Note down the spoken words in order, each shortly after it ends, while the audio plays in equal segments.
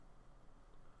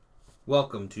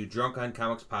Welcome to Drunk on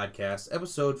Comics Podcast,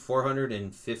 episode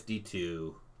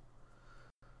 452.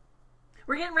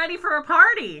 We're getting ready for a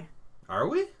party. Are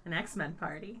we? An X-Men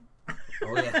party.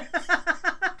 Oh, yeah.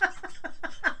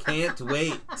 Can't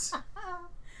wait.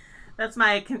 That's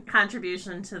my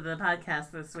contribution to the podcast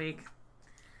this week.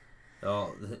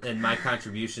 Oh, and my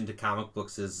contribution to comic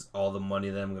books is all the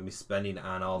money that I'm going to be spending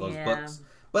on all those books.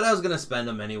 But I was going to spend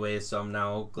them anyway, so I'm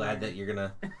now glad that you're going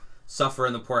to suffer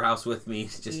in the poorhouse with me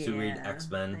just to read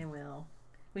X-Men. I will.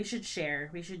 We should share.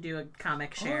 We should do a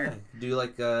comic share. Oh, yeah. Do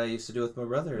like I used to do with my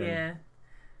brother. Yeah.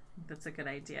 That's a good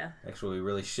idea. Actually, we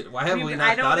really should. Why haven't we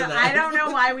not thought of that? I don't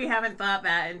know why we haven't thought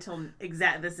that until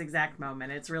this exact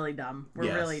moment. It's really dumb.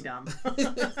 We're really dumb.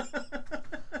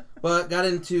 But got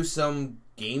into some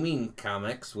gaming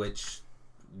comics, which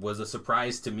was a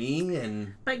surprise to me.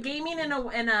 But gaming in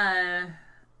a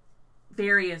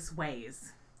various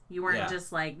ways. You weren't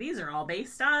just like, these are all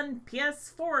based on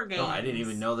PS4 games. No, I didn't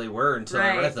even know they were until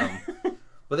I read them.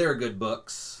 But they were good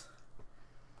books.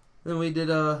 Then we did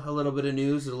a little bit of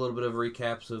news, a little bit of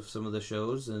recaps of some of the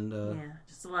shows. And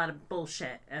just a lot of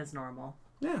bullshit as normal.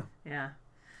 Yeah. Yeah.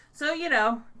 So,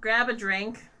 grab a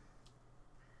drink.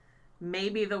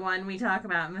 Maybe the one we talk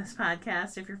about in this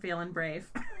podcast if you're feeling brave.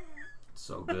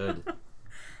 So good.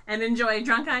 And enjoy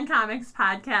Drunk on Comics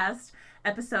Podcast,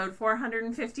 episode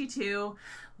 452.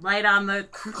 Light on the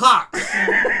clocks.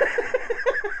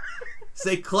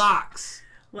 Say clocks.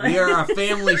 We are a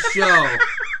family show.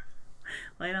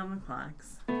 Light on the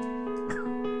clocks.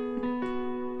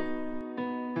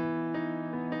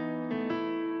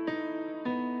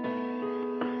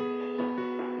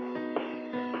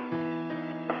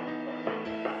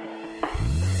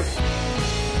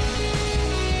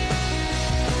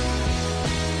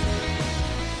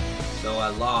 So I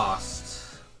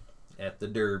lost at the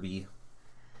Derby.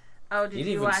 Oh, did you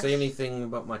didn't even say anything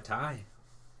about my tie.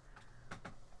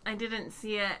 I didn't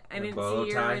see it. I didn't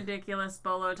see your ridiculous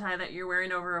bolo tie that you're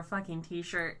wearing over a fucking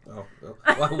t-shirt. Oh. Well,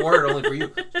 I wore it only for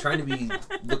you. Trying to be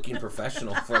looking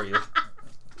professional for you.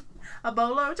 A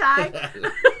bolo tie?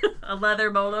 A leather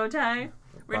bolo tie?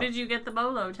 Where did you get the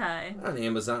bolo tie? On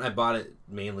Amazon. I bought it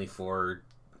mainly for...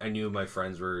 I knew my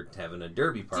friends were having a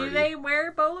Derby party. Do they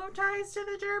wear bolo ties to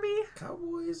the Derby?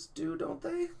 Cowboys do, don't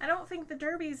they? I don't think the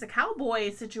Derby's a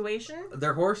cowboy situation.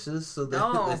 They're horses, so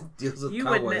that deals with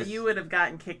cowboys. You would have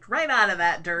gotten kicked right out of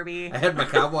that Derby. I had my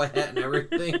cowboy hat and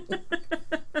everything.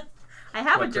 I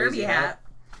have a Derby hat.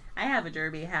 I have a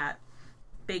Derby hat.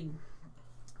 Big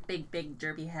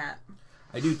Derby hat.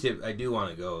 I do want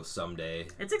to go someday.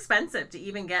 It's expensive to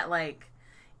even get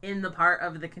in the part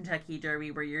of the Kentucky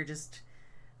Derby where you're just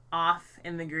off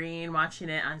in the green watching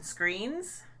it on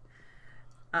screens.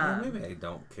 Maybe I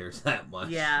don't care that much.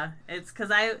 Yeah, it's because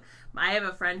I have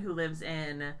a friend who lives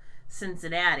in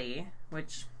Cincinnati,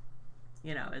 which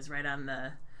is right on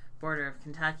the border of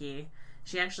Kentucky.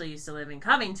 She actually used to live in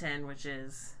Covington, which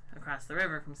is across the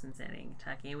river from Cincinnati,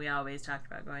 Kentucky, and we always talked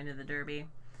about going to the Derby.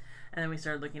 And then we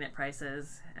started looking at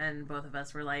prices, and both of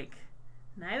us were like,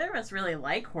 neither of us really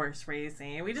like horse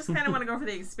racing. We just kind of want to go for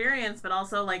the experience, but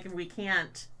also if we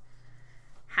can't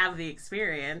have the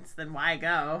experience, then why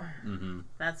go? Mm-hmm.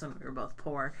 That's when we were both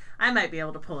poor. I might be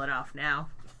able to pull it off now.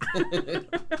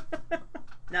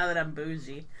 Now that I'm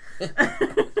bougie.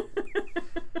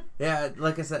 Yeah,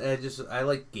 like I said, I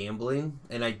like gambling,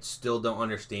 and I still don't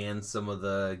understand some of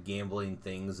the gambling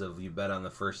things of you bet on the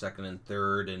first, second, and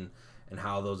third, and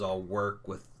how those all work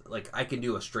with, I can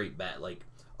do a straight bet,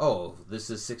 oh, this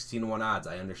is 16-1 odds,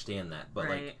 I understand that, but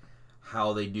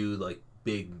how they do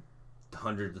big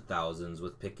hundreds of thousands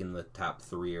with picking the top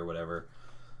three or whatever.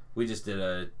 We just did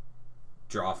a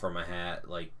draw from a hat,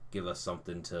 give us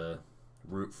something to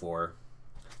root for.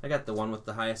 I got the one with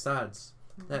the highest odds.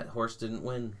 That horse didn't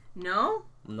win. No?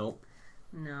 Nope.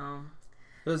 No.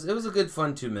 It was a good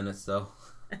fun 2 minutes though.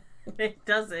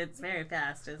 It's very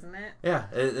fast, isn't it? Yeah,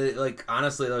 it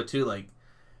honestly though too,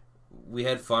 we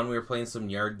had fun. We were playing some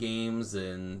yard games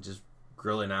and just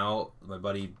grilling out. My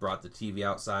buddy brought the TV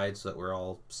outside so that we're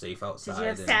all safe outside.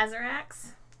 Did you have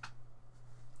Sazeracs?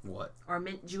 What? Or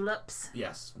mint juleps?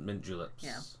 Yes, mint juleps.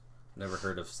 Yeah. Never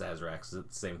heard of Sazeracs. Is it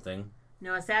the same thing?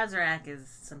 No, a Sazerac is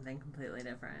something completely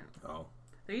different. Oh.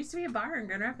 There used to be a bar in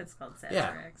Grand Rapids called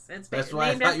Sazeracs. Yeah. That's why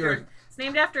I thought you were... It's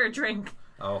named after a drink.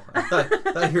 Oh, I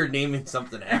thought you were naming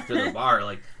something after the bar.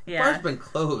 The bar's been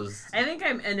closed. I think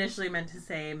I initially meant to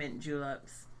say mint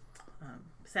juleps.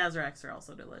 Sazeracs are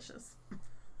also delicious.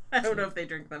 I don't know if they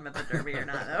drink them at the Derby or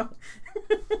not, though.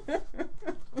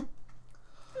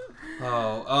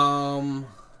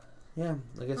 Yeah,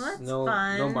 I guess no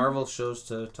Marvel shows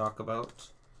to talk about.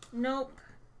 Nope.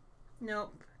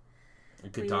 I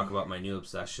could talk about my new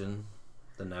obsession,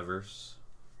 the Nevers.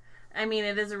 I mean,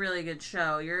 it is a really good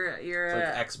show. You're It's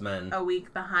like X-Men. a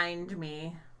week behind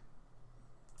me.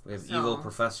 We have evil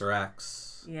Professor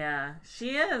X. Yeah,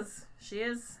 she is.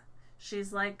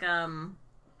 She's like,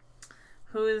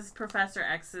 who is Professor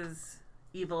X's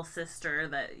evil sister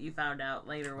that you found out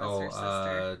later was her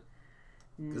sister?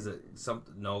 Is it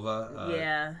something Nova?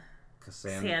 Yeah.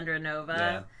 Cassandra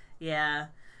Nova. Yeah.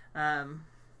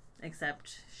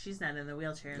 Except she's not in the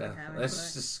wheelchair in the comic book.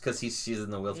 That's just because she's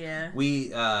in the wheelchair. Yeah. We,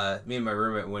 me and my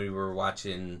roommate, when we were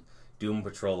watching Doom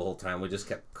Patrol the whole time, we just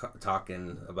kept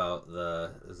talking about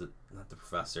is it not the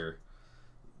professor?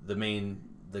 The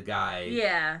guy.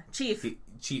 Yeah, Chief.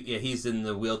 Yeah, he's in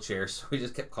the wheelchair, so we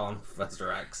just kept calling him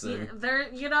Professor X. And...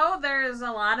 there was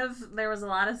a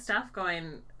lot of stuff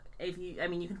going. You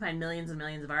can find millions and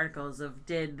millions of articles of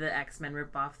did the X-Men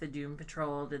rip off the Doom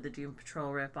Patrol? Did the Doom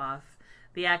Patrol rip off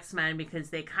the X-Men? Because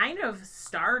they kind of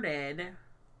started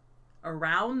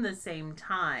around the same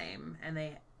time, and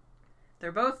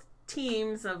they're both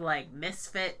teams of like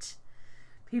misfit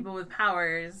people with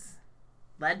powers,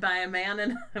 led by a man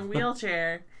in a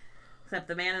wheelchair. Except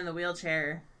the man in the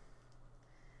wheelchair,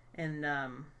 and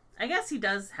I guess he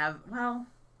does have. Well,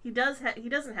 he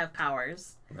doesn't have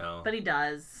powers. No, but he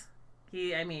does.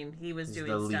 He's doing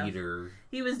the stuff. leader.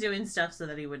 He was doing stuff so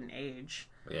that he wouldn't age.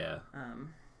 Yeah.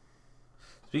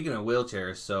 Speaking of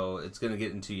wheelchairs, so it's going to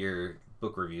get into your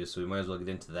book review, so we might as well get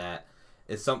into that.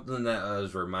 It's something that I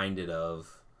was reminded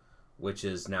of, which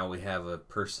is now we have a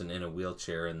person in a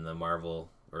wheelchair in the Marvel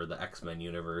or the X-Men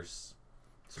universe.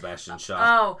 Sebastian Shaw.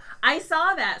 Oh, I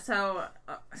saw that.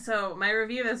 So my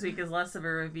review this week is less of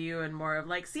a review and more of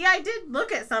like, see, I did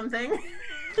look at something.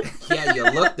 Yeah, you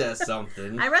looked at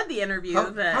something. I read the interview.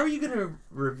 How are you going to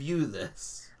review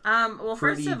this? Well,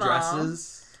 Pretty first of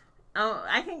dresses? all,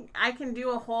 I can do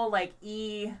a whole like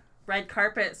red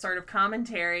carpet sort of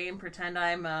commentary and pretend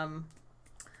I'm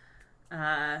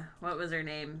what was her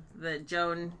name? The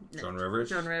Joan Rivers.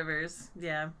 Joan Rivers.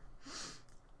 Yeah.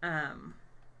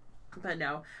 But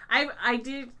no, I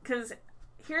do, because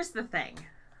here's the thing.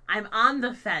 I'm on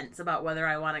the fence about whether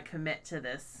I want to commit to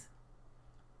this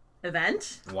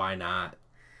event. Why not?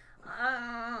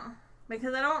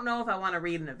 Because I don't know if I want to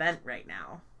read an event right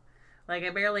now. Like, I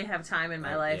barely have time in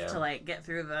my life to, like, get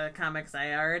through the comics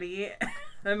I already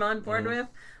am on board with,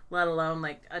 let alone,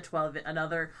 like,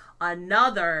 another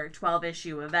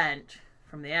 12-issue event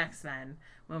from the X-Men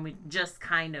when we just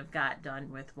kind of got done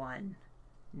with one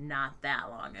not that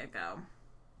long ago.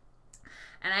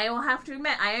 And I will have to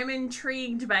admit, I am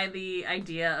intrigued by the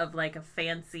idea of like a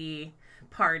fancy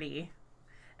party,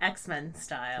 X-Men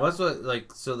style. Well, that's what,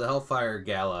 like, so the Hellfire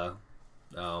Gala,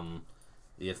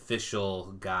 the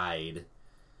official guide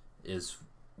is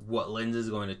what Lindsay's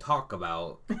going to talk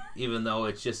about, even though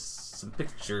it's just some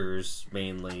pictures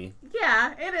mainly.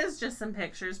 Yeah, it is just some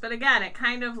pictures, but again, it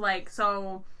kind of like,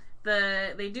 so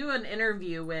they do an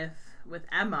interview with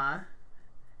Emma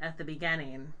at the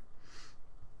beginning.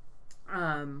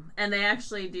 And they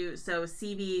actually do, so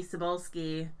C.B.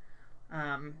 Cebulski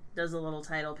does a little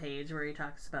title page where he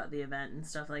talks about the event and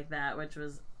stuff like that, which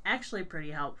was actually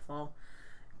pretty helpful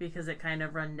because it kind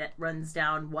of runs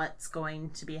down what's going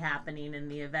to be happening in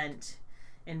the event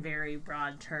in very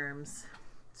broad terms.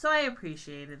 So I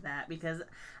appreciated that because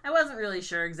I wasn't really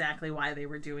sure exactly why they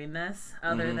were doing this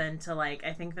other than to, like,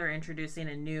 I think they're introducing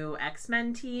a new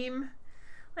X-Men team.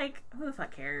 Like, who the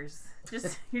fuck cares?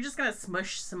 You're just gonna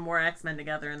smush some more X-Men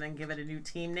together and then give it a new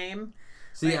team name.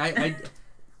 See, I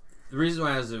the reason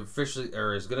why I was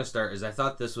gonna start is I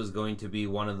thought this was going to be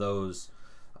one of those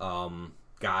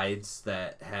guides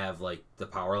that have like the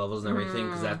power levels and everything,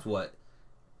 because that's what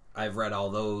I've read, all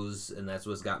those, and that's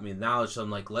what's got me the knowledge. So I'm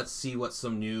like, let's see what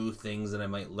some new things that I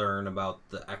might learn about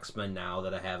the X-Men now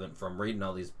that I haven't from reading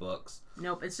all these books.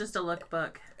 Nope, it's just a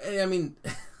lookbook. I mean.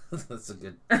 That's a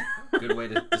good way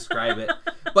to describe it.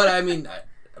 But I mean,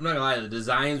 I'm not gonna lie, the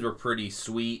designs were pretty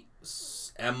sweet.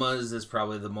 Emma's is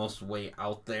probably the most way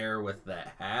out there with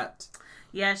that hat.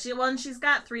 Yeah, she's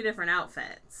got 3 different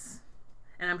outfits,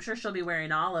 and I'm sure she'll be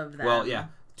wearing all of them. Well, yeah,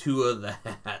 2 of the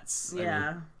hats. Yeah,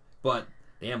 I mean, but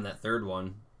damn, that third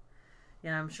one.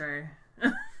 Yeah, I'm sure.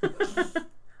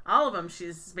 All of them,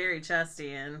 she's very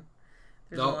chesty in.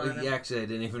 Actually, I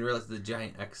didn't even realize the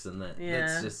giant X in that. Yeah,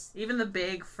 that's just... even the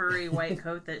big furry white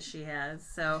coat that she has.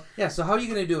 So yeah, so how are you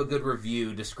going to do a good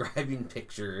review describing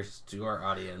pictures to our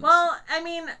audience? Well, I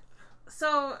mean,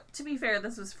 so to be fair,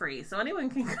 this was free, so anyone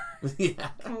can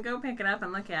can go pick it up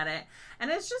and look at it. And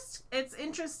it's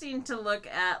interesting to look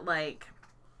at, like,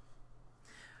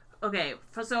 okay,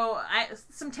 so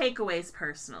some takeaways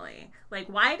personally. Like,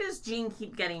 why does Jean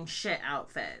keep getting shit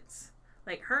outfits?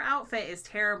 like, her outfit is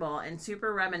terrible and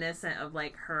super reminiscent of,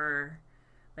 like, her,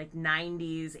 like,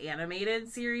 90s animated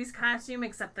series costume,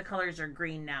 except the colors are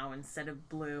green now instead of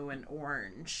blue and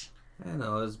orange. I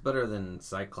know, it's better than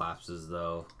Cyclops's,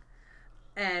 though.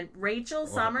 And Rachel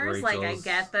Summers, like, I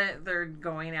get that they're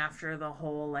going after the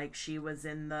whole, like, she was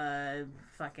in the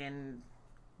fucking,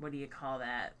 what do you call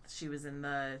that? She was in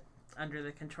the, under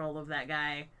the control of that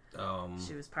guy.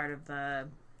 She was part of the...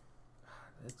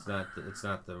 It's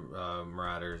not the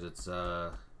Marauders, it's,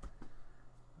 I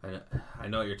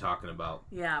know what you're talking about.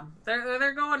 Yeah,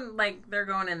 they're going, like, they're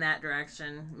going in that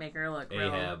direction, make her look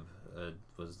real... Ahab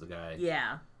was the guy.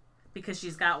 Yeah, because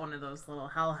she's got one of those little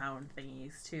hellhound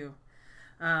thingies, too.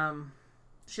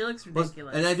 She looks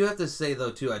ridiculous. And I do have to say, though,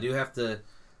 too, I do have to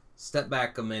step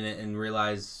back a minute and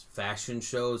realize fashion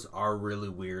shows are really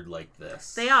weird like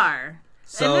this. They are.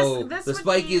 So, this the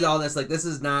Spikies, all this, like, this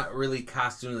is not really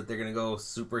costume that they're going to go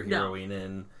superheroing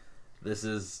in. This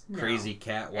is crazy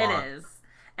catwalk. It is.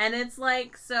 And it's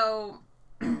like, so,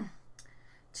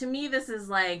 to me, this is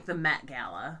like the Met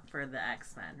Gala for the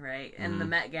X-Men, right? And the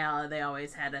Met Gala, they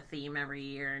always had a theme every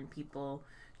year, and people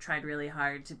tried really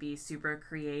hard to be super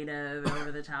creative and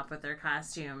over the top with their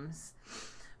costumes.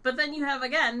 But then you have,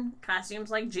 again, costumes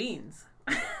like Jeans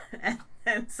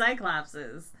and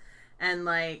Cyclopses and,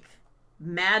 like,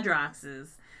 Madroxes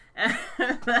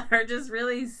that are just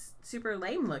really super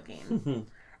lame looking.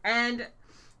 And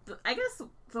I guess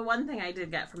the one thing I did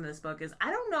get from this book is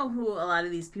I don't know who a lot of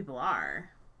these people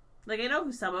are. Like, I know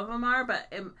who some of them are,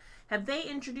 but have they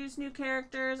introduced new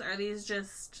characters? Are these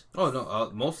just... Oh,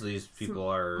 no, most of these people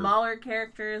are... smaller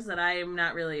characters that I'm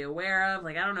not really aware of.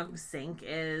 Like, I don't know who Sync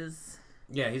is.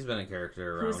 Yeah, he's been a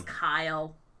character around. Who's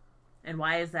Kyle? And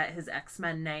why is that his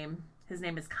X-Men name? His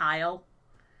name is Kyle.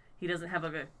 He doesn't have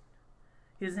a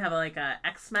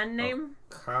X-Men name?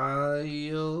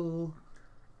 Kyle...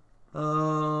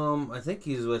 I think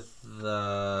he's with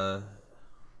the...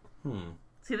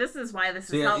 See, this is why this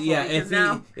is helpful. Yeah,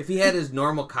 if he had his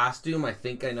normal costume, I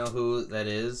think I know who that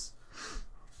is.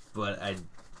 But I'm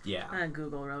gonna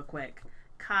Google real quick.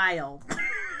 Kyle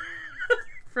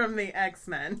from the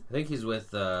X-Men. I think he's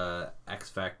with X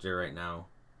Factor right now,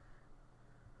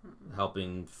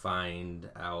 helping find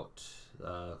out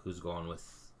who's going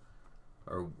with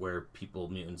or where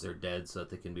mutants are dead so that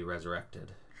they can be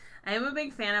resurrected. I am a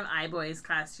big fan of iBoy's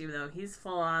costume, though. He's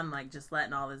full on, like, just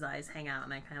letting all his eyes hang out,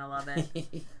 and I kind of love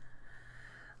it.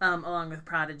 Along with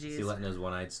Prodigy's. Is he letting his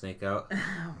one-eyed snake out?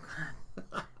 Oh,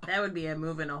 God. That would be a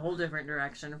move in a whole different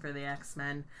direction for the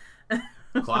X-Men.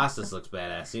 Colossus looks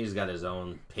badass. He's got his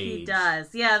own page. He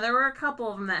does. Yeah, there were a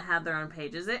couple of them that had their own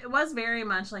pages. It was very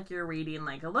much like you're reading,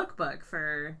 like, a lookbook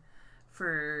for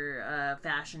a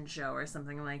fashion show or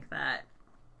something like that.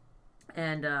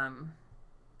 And,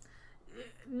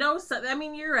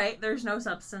 you're right. There's no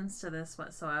substance to this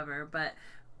whatsoever. But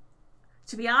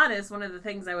to be honest, one of the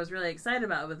things I was really excited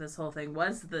about with this whole thing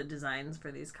was the designs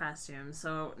for these costumes.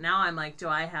 So now I'm like, do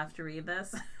I have to read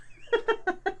this?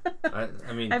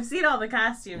 I've seen all the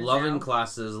costumes. Loving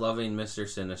Colossus, loving Mr.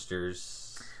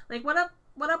 Sinister's. Like, what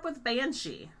up with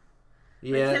Banshee?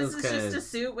 Yeah, like his is just a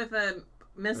suit with a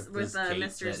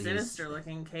Mr. Sinister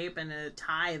looking cape and a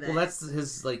tie. Well, that's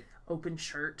his like open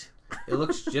shirt. It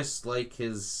looks just like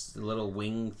his little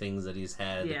wing things that he's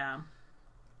had. Yeah.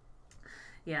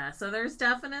 Yeah, so there's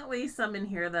definitely some in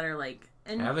here that are like...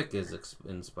 Havoc is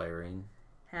inspiring.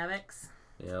 Havoc's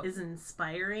yep. is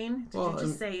inspiring? Did you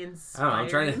just say inspiring? I don't know, I'm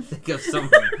trying to think of some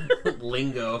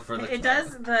lingo for the... It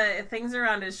does, the things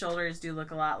around his shoulders do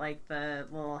look a lot like the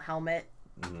little helmet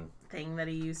thing that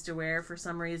he used to wear for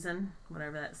some reason.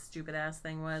 Whatever that stupid ass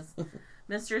thing was.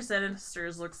 Mr.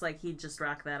 Sinister's looks like he'd just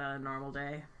rock that on a normal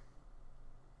day.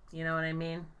 You know what I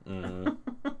mean?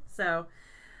 So,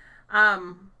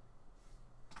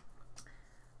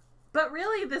 but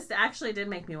really this actually did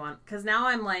make me want, because now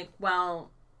I'm like,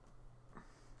 well,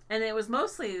 and it was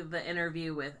mostly the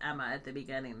interview with Emma at the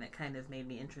beginning that kind of made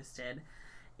me interested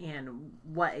in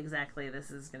what exactly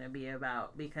this is going to be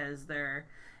about, because they're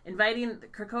inviting,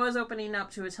 Krakoa's opening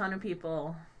up to a ton of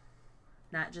people,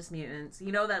 not just mutants.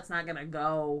 You know that's not going to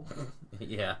go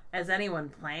as anyone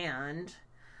planned.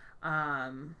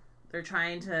 They're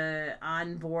trying to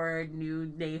onboard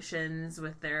new nations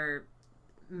with their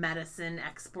medicine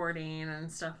exporting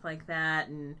and stuff like that,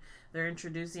 and they're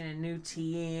introducing a new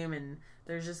team, and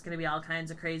there's just going to be all kinds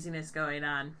of craziness going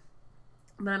on.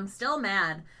 But I'm still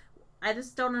mad. I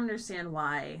just don't understand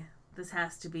why this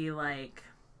has to be like,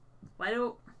 why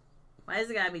does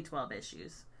it gotta be 12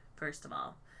 issues, first of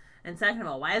all? And second of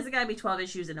all, why does it gotta be 12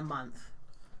 issues in a month?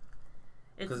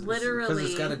 It's literally...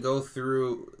 Because it's gotta go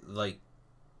through, like,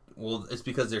 Well, it's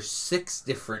because there's 6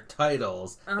 different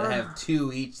titles that have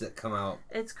 2 each that come out.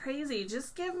 It's crazy.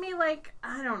 Just give me, like,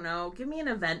 I don't know, give me an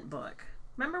event book.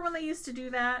 Remember when they used to do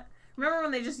that? Remember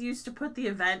when they just used to put the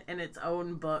event in its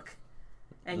own book?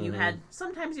 And you had,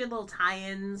 sometimes you had little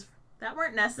tie-ins that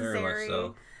weren't necessary. Very much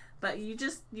so. But you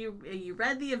just, you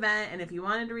read the event, and if you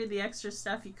wanted to read the extra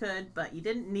stuff, you could, but you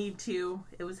didn't need to.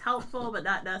 It was helpful, but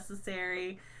not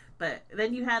necessary. But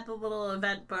then you had the little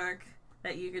event book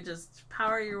that you could just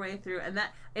power your way through. And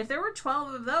that, if there were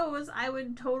 12 of those, I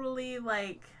would totally,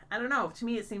 like, I don't know. To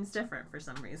me, it seems different for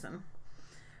some reason.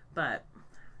 But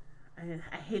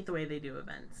I hate the way they do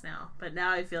events now. But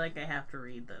now I feel like I have to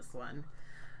read this one.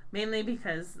 Mainly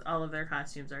because all of their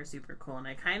costumes are super cool. And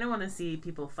I kind of want to see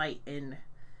people fight in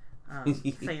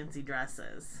fancy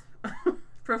dresses.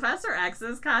 Professor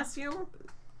X's costume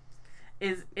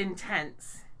is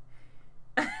intense.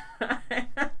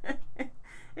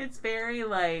 It's very,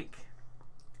 like,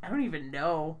 I don't even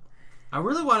know. I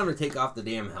really want him to take off the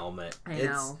damn helmet. I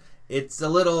know. It's a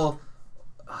little...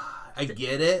 I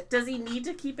get it. Does he need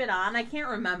to keep it on? I can't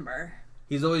remember.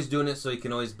 He's always doing it so he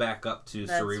can always back up to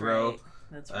Cerebro. Right.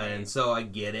 That's right. And so I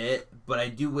get it. But I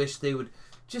do wish they would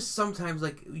just sometimes,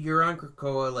 like, you're on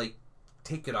Krakoa, like,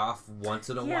 take it off once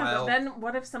in a while. Yeah, but then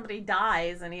what if somebody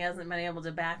dies and he hasn't been able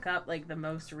to back up, like, the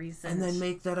most recent... And then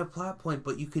make that a plot point,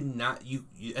 but you could not... You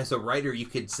as a writer, you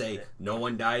could say, no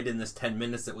one died in this 10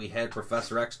 minutes that we had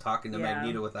Professor X talking to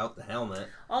Magneto without the helmet.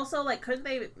 Also, like, couldn't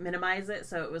they minimize it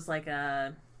so it was like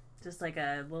a... just like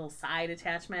a little side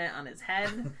attachment on his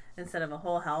head instead of a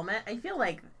whole helmet? I feel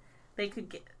like they could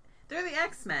get... They're the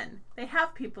X-Men. They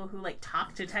have people who, like,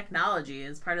 talk to technology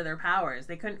as part of their powers.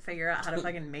 They couldn't figure out how to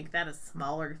fucking make that a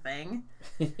smaller thing.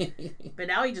 But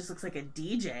now he just looks like a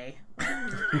DJ.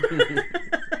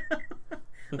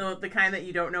 The kind that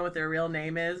you don't know what their real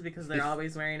name is because they're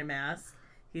always wearing a mask.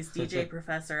 He's DJ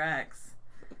Professor X.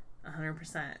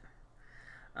 100%.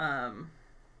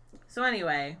 So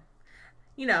anyway,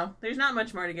 you know, there's not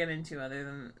much more to get into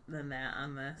other than that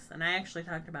on this. And I actually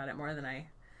talked about it more than I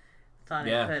thought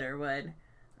I could or would.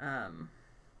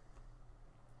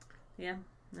 Yeah,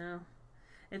 no.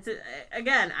 It's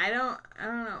again, I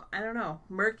don't know.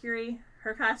 Mercury,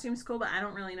 her costume's cool, but I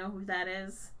don't really know who that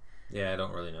is. Yeah, I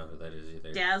don't really know who that is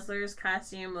either. Dazzler's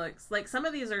costume looks like some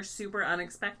of these are super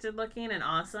unexpected looking and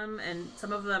awesome, and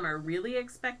some of them are really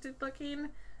expected looking.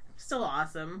 Still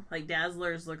awesome. Like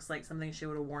Dazzler's looks like something she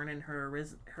would have worn in her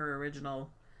original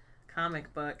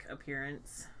comic book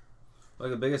appearance.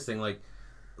 Like the biggest thing, like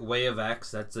Way of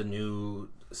X, that's a new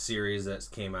series that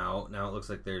came out. Now it looks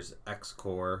like there's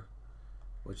X-Corps,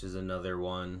 which is another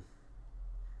one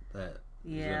that...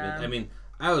 Yeah. I mean,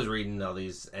 I was reading all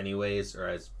these anyways,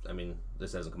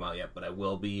 this hasn't come out yet, but I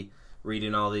will be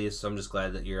reading all these, so I'm just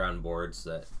glad that you're on board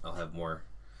so that I'll have more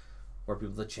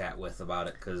people to chat with about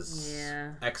it, because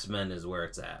X-Men is where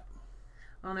it's at.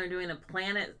 Well, they're doing a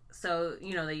planet, so,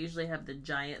 you know, they usually have the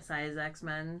giant-size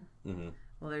X-Men. Mm-hmm.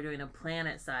 Well, they're doing a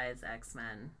planet-size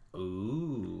X-Men.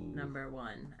 Ooh. Number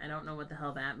 1. I don't know what the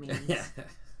hell that means.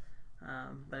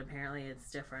 But apparently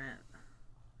it's different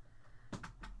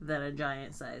than a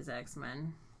giant-size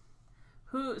X-Men.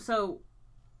 So,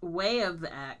 Way of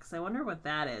the X, I wonder what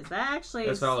that is. That actually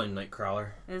That's following Nightcrawler.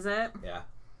 Is it? Yeah.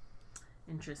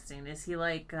 Interesting. Is he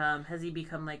like, has he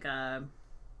become like a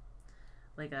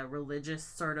religious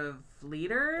sort of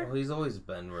leader? Well, he's always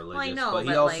been religious, well, I know, but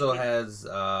he also has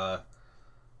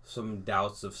some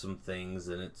doubts of some things,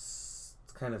 and it's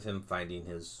kind of him finding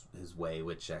his way,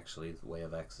 which actually the Way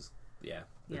of X is,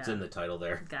 it's in the title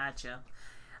there. Gotcha.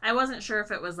 I wasn't sure if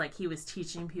it was like he was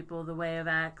teaching people the Way of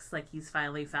X, like he's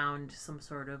finally found some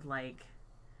sort of like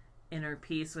inner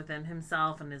peace within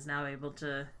himself and is now able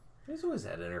to... He's always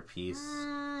had inner peace.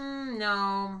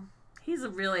 No. He's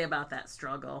really about that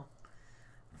struggle.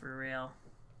 For real.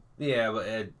 Yeah,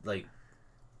 but like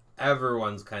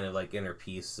everyone's kind of like inner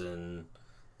peace in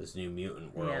this new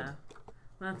mutant world. Yeah,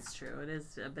 that's true. It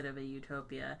is a bit of a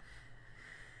utopia.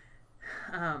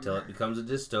 Until it becomes a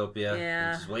dystopia.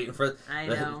 Yeah. I'm just waiting for... I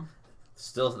know.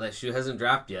 Still, that shoe hasn't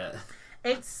dropped yet.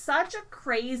 It's such a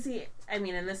crazy... I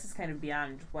mean, and this is kind of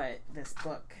beyond what this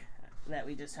book that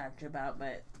we just talked about,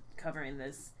 but covering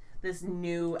this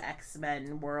new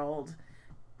X-Men world.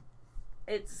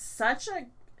 It's such a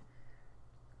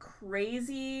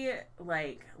crazy,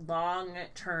 like,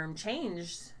 long-term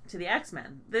change to the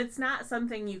X-Men. It's not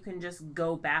something you can just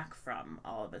go back from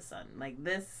all of a sudden. Like,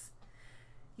 this,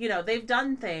 you know, they've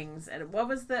done things. And what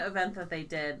was the event that they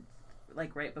did,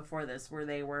 like, right before this, where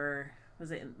they were,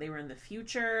 they were in the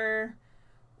future?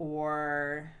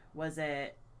 Or was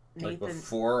it Nathan? Like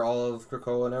before all of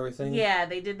Krakoa and everything? Yeah,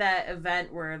 they did that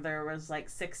event where there was, like,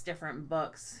 6 different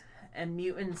books and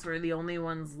mutants were the only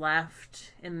ones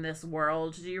left in this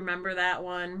world. Do you remember that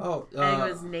one? Oh, I think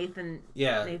it was Nathan.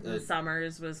 Yeah, Nathan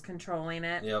Summers was controlling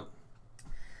it. Yep.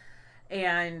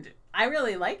 And I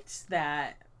really liked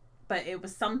that, but it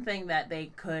was something that they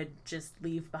could just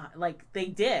leave behind. Like, they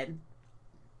did.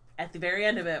 At the very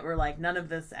end of it, we're like, none of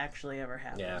this actually ever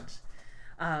happened.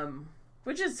 Yeah.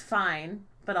 Which is fine,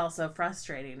 but also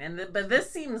frustrating. But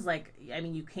this seems like, I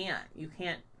mean, you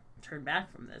can't turn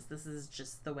back from this. This is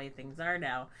just the way things are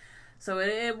now. So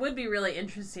it would be really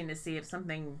interesting to see if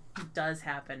something does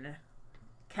happen.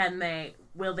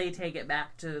 Will they take it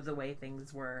back to the way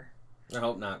things were? I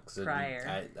hope not, because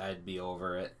prior. I'd be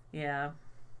over it. Yeah.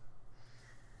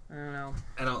 I don't know.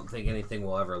 I don't think anything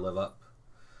will ever live up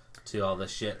to all this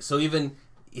shit. So even,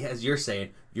 as you're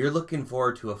saying, you're looking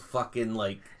forward to a fucking,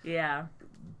 like... Yeah.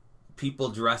 People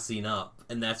dressing up,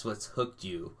 and that's what's hooked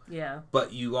you. Yeah.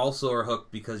 But you also are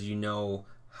hooked because you know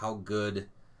how good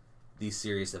these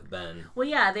series have been. Well,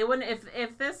 yeah, they wouldn't...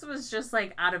 If this was just,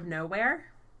 like, out of nowhere,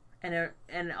 and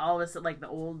all of a sudden, like, the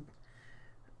old...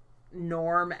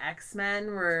 Norm X-Men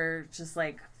were just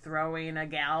like throwing a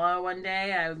gala one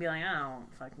day, I would be like, I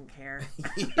don't fucking care.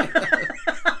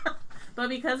 But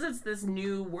because it's this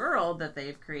new world that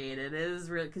they've created, it is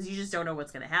really, because you just don't know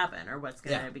what's going to happen or what's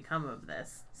going to become of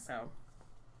this. So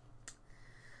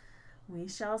we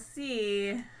shall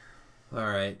see. All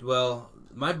right. Well,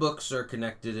 my books are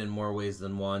connected in more ways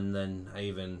than one than I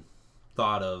even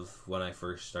thought of when I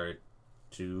first started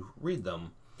to read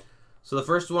them. So the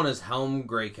first one is Helm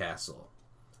Greycastle,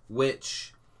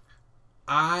 which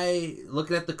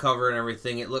looking at the cover and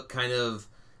everything, it looked kind of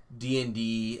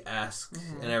D&D-esque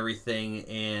and everything,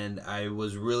 and I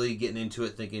was really getting into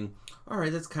it thinking, all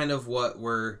right, that's kind of what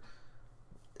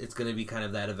it's going to be, kind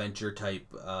of that adventure type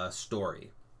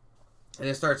story. And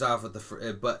it starts off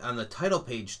with but on the title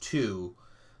page 2,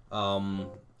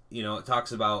 it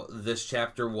talks about this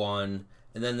chapter 1,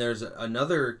 and then there's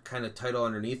another kind of title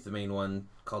underneath the main one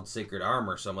called Sacred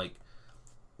Armor. So I'm like,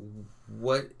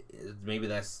 what? Maybe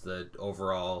that's the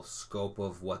overall scope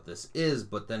of what this is,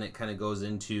 but then it kind of goes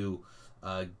into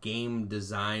game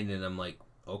design, and I'm like,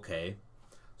 okay.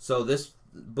 So this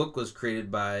book was created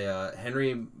by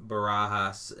Henry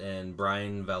Barajas and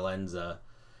Brian Valenza,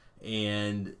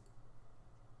 and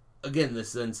again,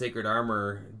 this then Sacred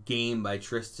Armor game by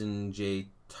Tristan J.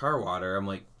 Tarwater. I'm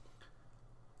like,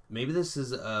 maybe this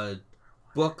is a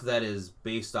book that is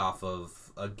based off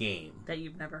of a game that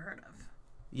you've never heard of.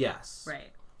 Yes.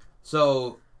 Right.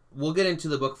 So we'll get into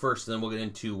the book first, and then we'll get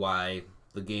into why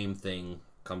the game thing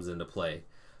comes into play.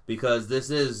 Because this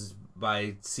is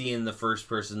by seeing the first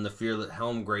person, the fearless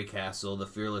Helm Greycastle, the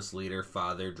fearless leader,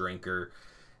 father, drinker.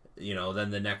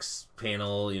 Then the next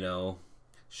panel,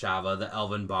 Shava, the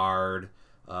elven bard,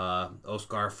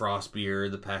 Oscar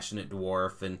Frostbeard, the passionate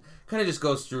dwarf, and kind of just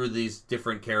goes through these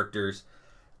different characters.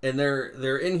 And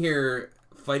they're in here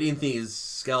fighting these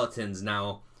skeletons.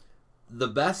 Now, the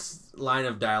best line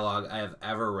of dialogue I have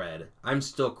ever read, I'm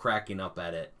still cracking up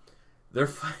at it. They're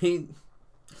fighting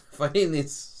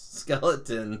these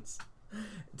skeletons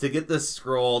to get this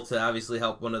scroll to obviously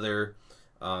help one of their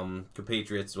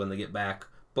compatriots when they get back.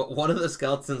 But one of the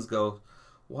skeletons goes,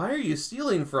 "Why are you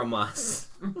stealing from us?"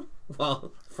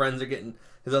 Well,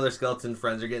 his other skeleton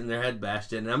friends are getting their head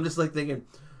bashed in. And I'm just like thinking,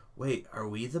 wait, are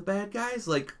we the bad guys?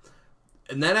 Like,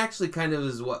 and that actually kind of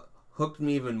is what hooked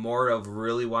me even more of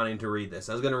really wanting to read this.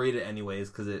 I was going to read it anyways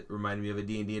because it reminded me of a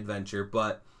D&D adventure,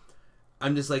 but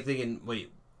I'm just like thinking,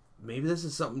 wait, maybe this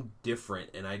is something different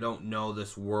and I don't know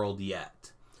this world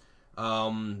yet.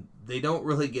 They don't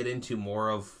really get into more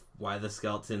of why the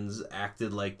skeletons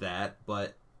acted like that,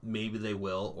 but maybe they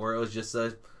will, or it was just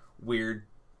a weird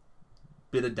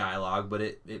bit of dialogue, but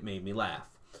it made me laugh.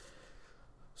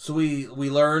 So we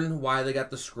learn why they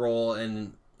got the scroll,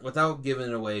 and without giving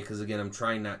it away, because again, I'm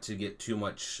trying not to get too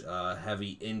much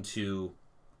heavy into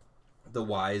the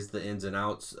whys, the ins and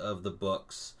outs of the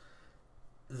books.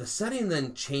 The setting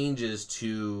then changes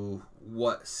to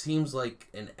what seems like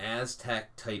an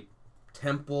Aztec type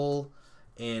temple,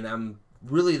 and I'm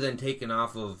really then taken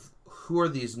off of who are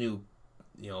these new,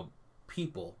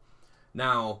 people.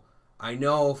 Now, I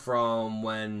know from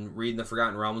when reading the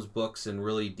Forgotten Realms books and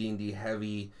really D&D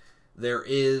heavy, there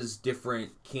is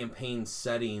different campaign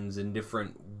settings and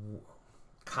different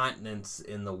continents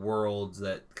in the worlds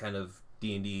that kind of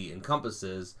D&D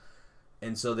encompasses,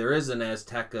 and so there is an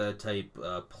Azteca type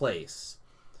place.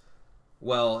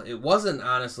 Well, it wasn't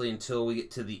honestly until we get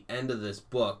to the end of this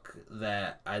book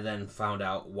that I then found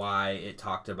out why it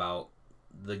talked about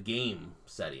the game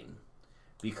setting,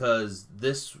 because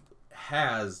this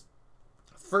has,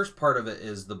 first part of it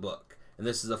is the book, and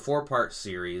this is a 4-part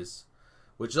series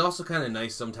which is also kind of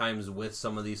nice sometimes with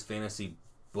some of these fantasy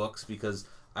books, because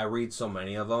I read so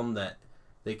many of them that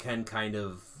they can kind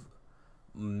of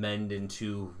mend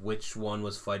into which one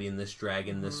was fighting this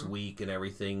dragon this week and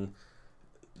everything.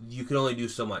 You can only do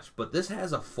so much, but this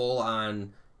has a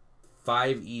full-on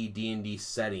 5e D&D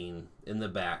setting in the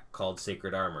back called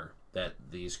Sacred Armor that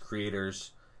these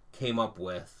creators came up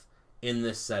with in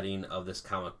this setting of this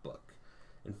comic book.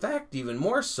 In fact, even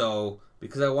more so,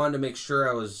 because I wanted to make sure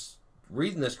I was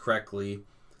reading this correctly,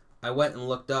 I went and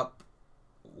looked up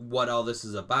what all this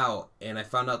is about, and I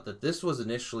found out that this was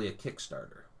initially a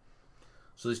Kickstarter.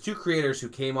 So these two creators who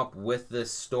came up with this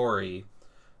story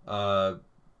talked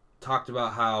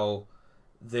about how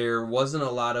there wasn't a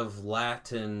lot of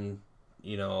Latin,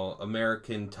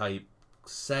 American type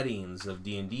settings of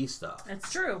D&D stuff.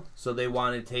 It's true. So they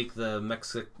wanted to take the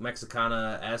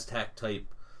Mexicana Aztec type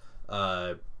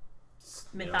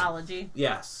mythology.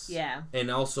 Yes. Yeah. And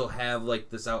also have like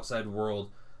this outside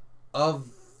world of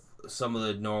some of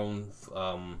the known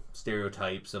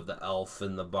stereotypes of the elf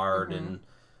and the bard and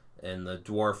the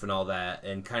dwarf and all that,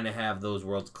 and kind of have those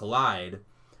worlds collide.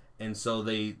 And so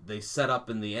they set up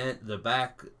in the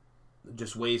back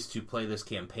just ways to play this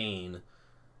campaign.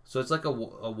 So it's like a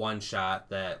one-shot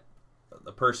that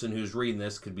the person who's reading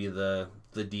this could be the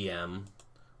DM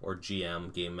or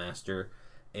GM, Game Master,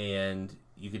 and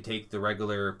you could take the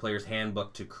regular player's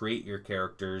handbook to create your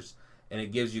characters, and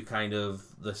it gives you kind of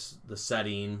the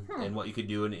setting and what you could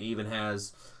do, and it even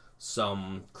has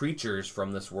some creatures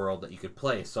from this world that you could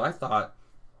play. So I thought,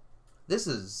 this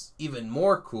is even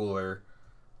more cooler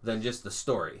than just the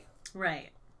story. Right.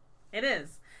 It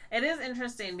is. It is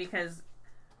interesting because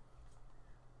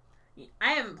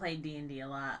I haven't played D&D a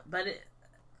lot, but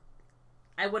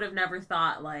I would have never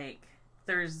thought, like,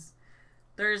 there's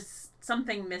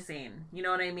something missing. You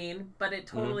know what I mean? But it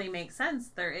totally makes sense.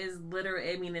 There is literally,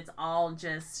 it's all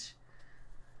just,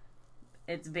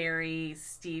 it's very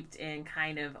steeped in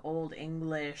kind of Old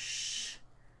English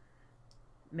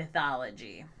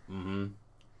mythology. Mm-hmm.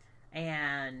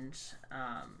 And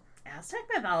Aztec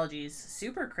mythology is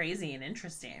super crazy and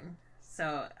interesting.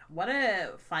 So what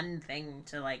a fun thing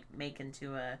to like make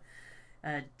into a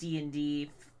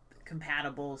D&D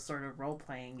compatible sort of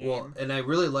role-playing game. Well, and I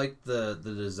really liked the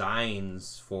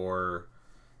designs for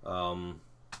the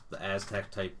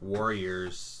Aztec type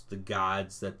warriors, the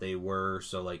gods that they were.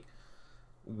 So like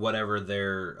whatever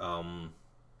their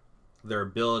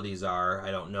abilities are,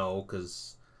 I don't know,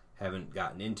 because haven't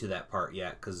gotten into that part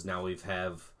yet, because now we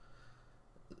have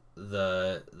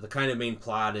the kind of main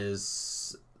plot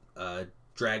is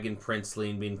Dragon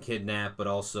Princeling being kidnapped, but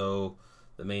also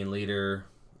the main leader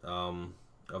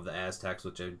of the Aztecs,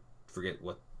 which I forget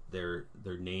what their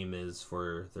name is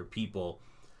for their people,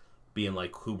 being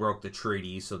like who broke the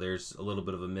treaty. So there's a little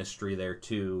bit of a mystery there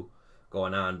too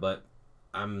going on, but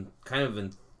I'm kind of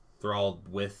enthralled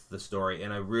with the story,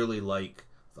 and I really like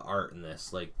the art in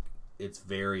this. Like, it's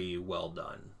very well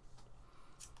done.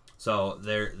 So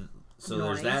there's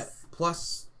that,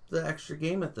 plus the extra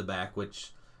game at the back,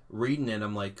 which reading it,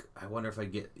 I'm like, I wonder if I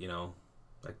get,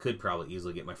 I could probably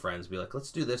easily get my friends be like,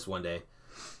 let's do this one day,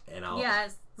 and I'll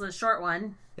it's a short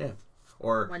one. Yeah,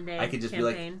 or one day I could just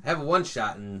campaign. be like, have a one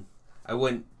shot, and I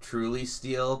wouldn't truly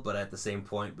steal, but at the same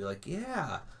point, be like,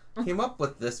 yeah, came up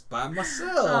with this by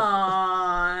myself.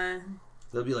 Aww.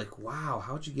 They'll be like, wow,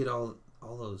 how'd you get all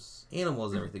those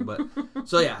animals and everything? But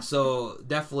so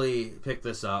definitely pick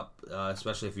this up,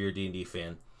 especially if you're a D&D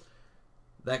fan.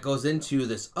 That goes into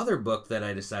this other book that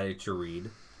I decided to read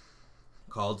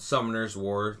called Summoner's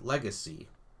War Legacy.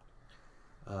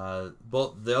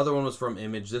 Both the other one was from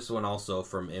Image, this one also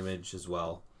from Image as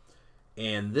well.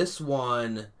 And this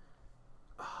one,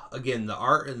 again, the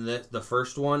art in the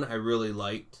first one I really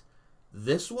liked.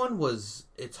 This one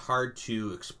it's hard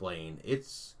to explain.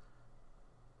 It's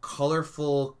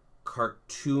colorful,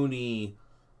 cartoony,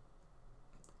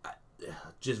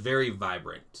 just very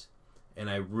vibrant. And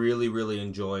I really, really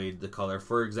enjoyed the color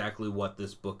for exactly what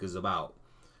this book is about.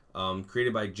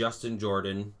 Created by Justin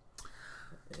Jordan.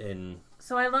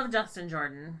 So I love Justin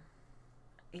Jordan.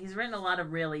 He's written a lot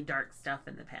of really dark stuff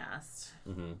in the past.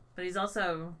 Mm-hmm. But he's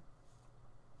also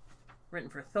written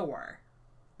for Thor,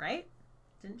 right?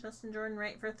 Didn't Justin Jordan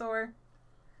write for Thor?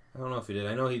 I don't know if he did.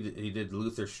 I know he did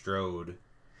Luther Strode.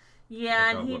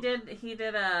 Yeah, and he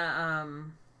did a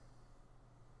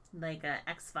like a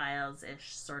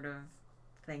X-Files-ish sort of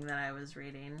thing that I was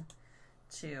reading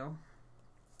too.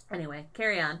 Anyway,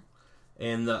 carry on.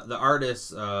 And the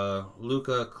artist,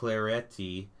 Luca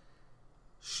Claretti,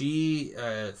 she,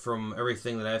 from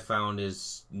everything that I found,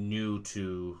 is new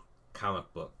to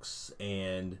comic books.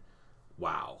 And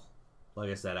wow. Like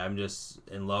I said, I'm just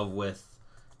in love with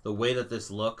the way that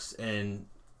this looks, and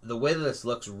the way that this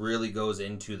looks really goes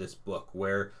into this book,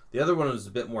 where the other one was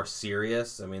a bit more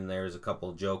serious. I mean, there's a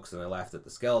couple jokes and I laughed at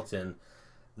the skeleton.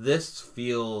 This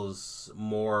feels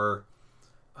more,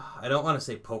 I don't want to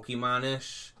say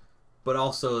Pokemon-ish, but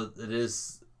also it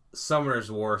is Summoner's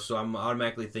War, so I'm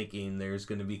automatically thinking there's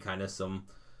going to be kind of some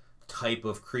type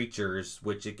of creatures,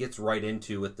 which it gets right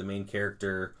into with the main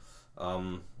character,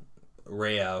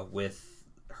 Rhea, with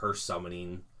her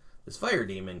summoning this fire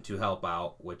demon to help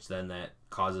out, which then that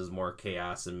causes more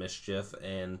chaos and mischief.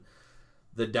 And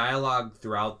the dialogue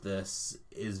throughout this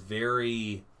is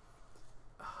very,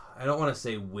 I don't want to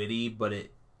say witty, but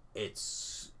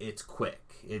it's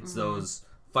quick. It's those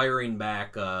firing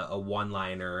back a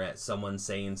one-liner at someone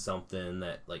saying something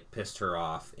that like pissed her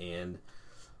off, and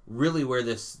really where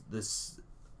this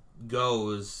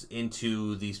goes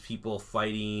into these people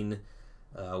fighting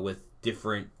with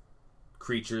different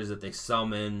creatures that they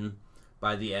summon.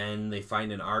 By the end, they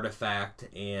find an artifact,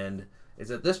 and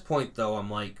it's at this point, though, I'm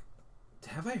like,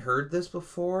 have I heard this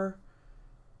before?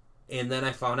 And then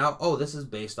I found out, oh, this is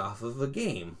based off of a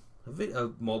game, a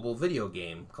mobile video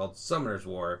game called Summoner's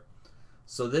War.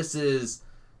 So this is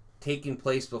taking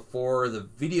place before the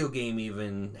video game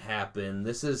even happened.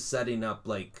 This is setting up,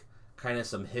 like, kind of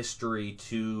some history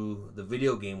to the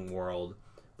video game world.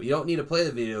 But you don't need to play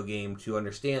the video game to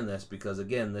understand this, because,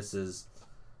 again, this is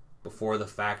before the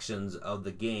factions of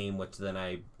the game, which then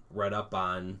I read up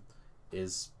on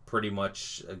is pretty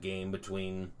much a game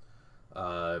between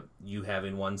you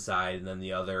having one side and then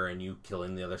the other, and you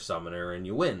killing the other summoner, and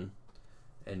you win.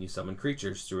 And you summon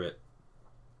creatures through it.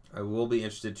 I will be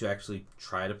interested to actually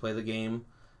try to play the game.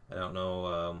 I don't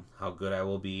know how good I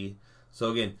will be. So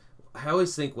again, I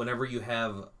always think whenever you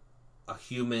have a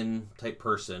human type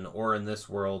person, or in this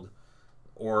world,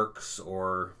 orcs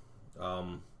or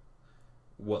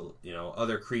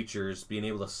other creatures being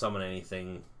able to summon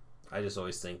anything, I just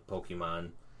always think Pokemon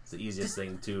is the easiest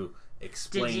thing to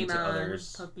explain to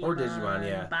others. Pokemon, or Digimon,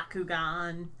 yeah.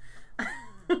 Bakugan.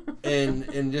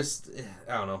 and just,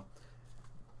 I don't know.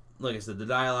 Like I said, the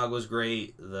dialogue was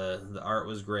great. The art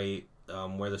was great.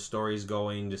 Where the story's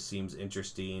going just seems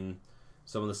interesting.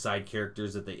 Some of the side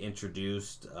characters that they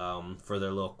introduced for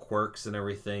their little quirks and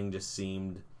everything just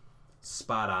seemed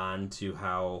spot on to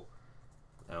how,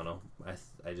 I don't know,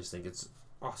 I just think it's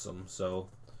awesome. So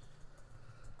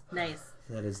nice.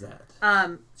 That is that.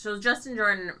 So Justin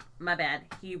Jordan, my bad,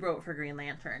 he wrote for Green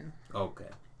Lantern. Okay.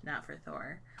 Not for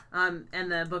Thor. And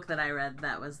the book that I read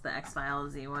that was the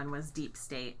X-Files-y one was Deep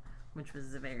State, which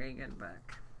was a very good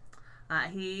book.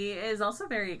 He is also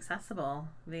very accessible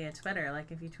via Twitter.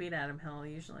 Like, if you tweet at him, he'll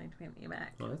usually tweet you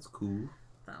back. Oh, that's cool.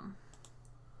 So,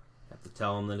 have to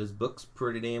tell him that his book's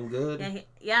pretty damn good.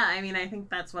 Yeah, I mean, I think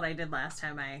that's what I did last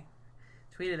time I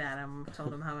tweeted at him.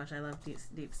 Told him how much I love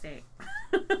Deep State.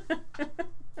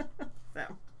 So.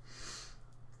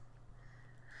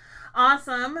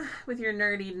 Awesome with your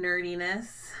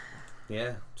nerdiness.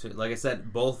 Yeah, like I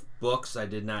said, both books I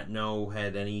did not know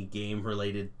had any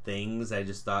game-related things. I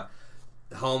just thought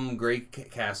Helm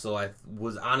Greycastle, I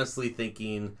was honestly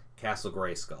thinking Castle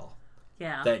Grayskull.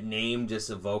 Yeah. That name just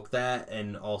evoked that,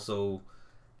 and also,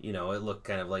 it looked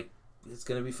kind of like it's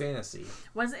going to be fantasy.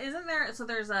 Isn't there, so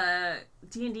there's a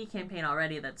D&D campaign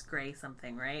already that's Grey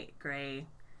something, right? Grey,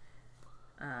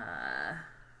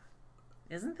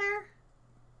 isn't there?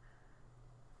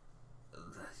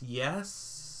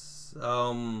 Yes.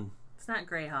 It's not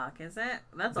Greyhawk, is it?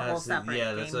 That's a whole separate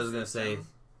Yeah, that's what I was going to say.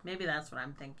 Maybe that's what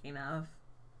I'm thinking of.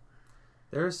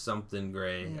 There's something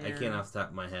gray. Yeah. I can't off the top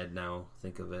of my head now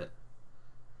think of it.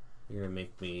 You're going to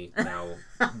make me now,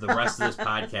 the rest of this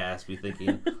podcast, be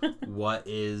thinking, what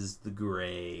is the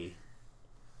gray?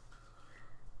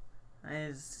 I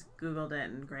just Googled it,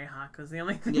 and Greyhawk was the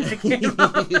only thing that came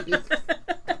up.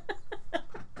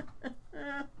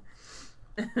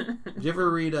 Did you ever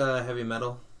read Heavy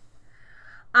Metal?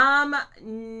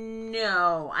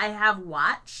 No. I have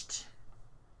watched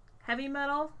Heavy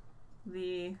Metal.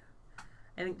 I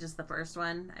think just the first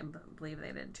one. I believe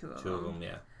they did two of them. Two of them,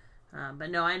 yeah.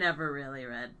 But no, I never really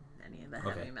read any of the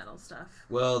Heavy Metal stuff.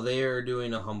 Well, they are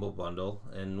doing a Humble Bundle,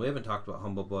 and we haven't talked about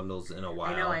Humble Bundles in a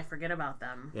while. I know, I forget about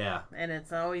them. Yeah. And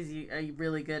it's always a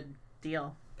really good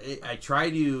deal. I try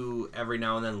to every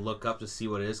now and then look up to see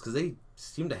what it is, because they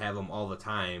seem to have them all the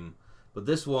time. But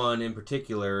this one in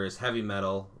particular is Heavy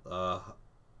Metal,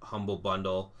 Humble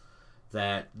Bundle,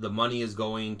 that the money is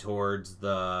going towards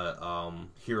the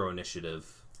Hero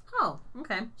Initiative. Oh,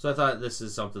 okay. So I thought this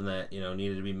is something that,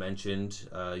 needed to be mentioned.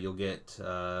 You'll get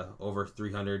over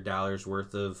 $300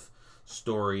 worth of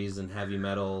stories in Heavy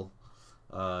Metal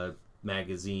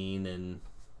magazine, and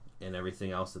and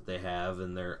everything else that they have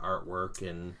in their artwork.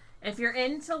 And if you're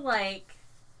into like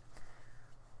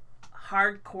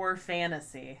hardcore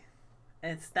fantasy,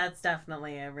 that's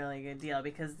definitely a really good deal,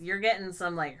 because you're getting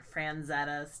some like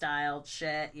Franzetta styled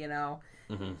shit, you know,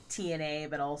 TNA,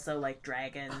 but also like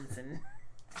dragons and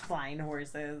flying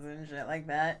horses and shit like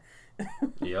that.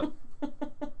 Yep.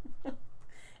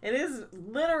 It is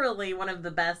literally one of the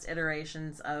best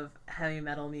iterations of heavy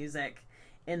metal music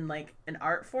in like an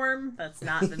art form that's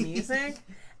not the music.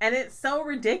 And it's so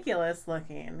ridiculous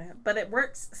looking, but it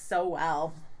works so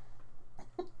well.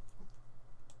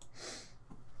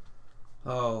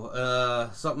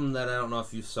 Something that I don't know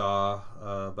if you saw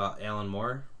about Alan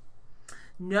Moore.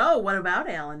 No, what about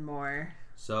Alan Moore?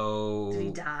 So... Did he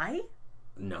die?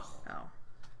 No. Oh.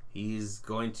 He's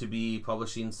going to be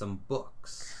publishing some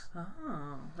books.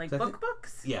 Oh, like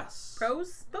books? Yes.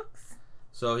 Prose books?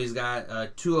 So he's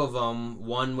got 2 of them.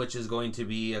 One which is going to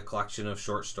be a collection of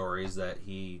short stories that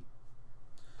he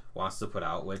wants to put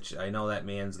out, which I know that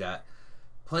man's got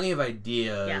plenty of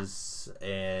ideas,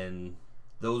 and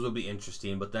those will be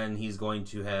interesting. But then he's going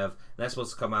to have... That's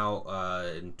supposed to come out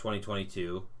in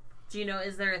 2022. Do you know,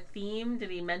 is there a theme? Did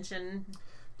he mention...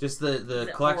 Just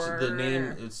the collection, the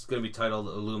name, it's going to be titled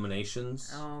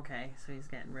Illuminations. Oh, okay. So he's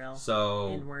getting real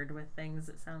inward with things,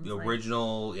 it sounds like. The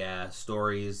original,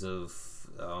 stories of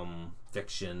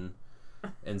fiction.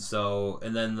 And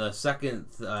then the second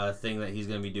thing that he's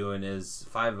going to be doing is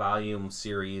 5-volume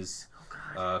series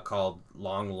called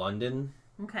Long London.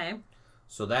 Okay.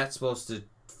 So that's supposed to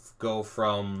go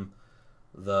from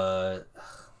the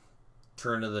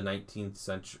turn of the 19th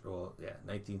century,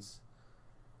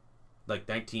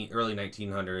 early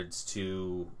 1900s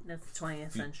to... That's the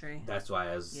 20th century. That's why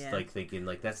I was thinking,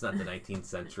 that's not the 19th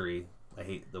century. I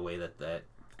hate the way that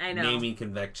I know. naming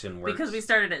convention works. Because we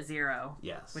started at 0.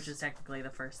 Yes. Which is technically the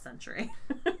 1st century.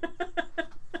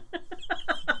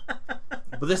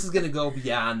 But this is going to go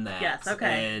beyond that. Yes,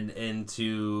 okay. And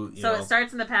into... So it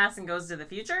starts in the past and goes to the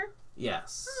future?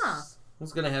 Yes. Huh.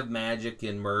 It's going to have magic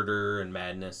and murder and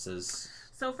madness as...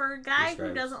 So for a guy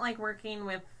who doesn't like working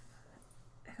with...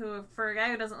 For a guy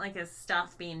who doesn't like his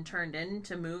stuff being turned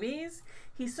into movies,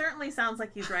 he certainly sounds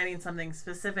like he's writing something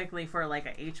specifically for like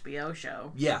a HBO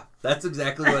show. Yeah, that's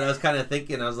exactly what I was kind of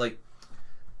thinking. I was like,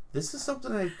 this is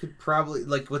something I could probably,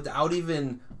 without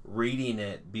even reading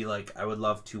it, be like, I would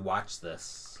love to watch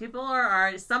this.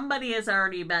 Somebody has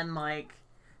already been like,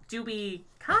 do we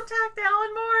contact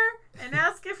Alan Moore and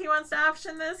ask if he wants to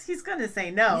option this? He's going to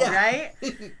say no, right?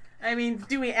 I mean,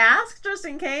 do we ask just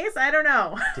in case? I don't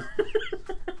know.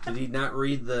 Did he not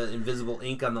read the invisible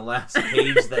ink on the last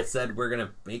page that said we're going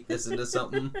to make this into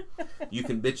something? You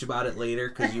can bitch about it later,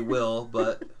 because you will,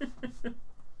 but...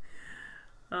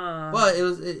 But it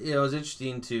was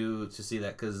interesting to see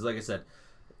that, because like I said,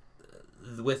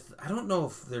 I don't know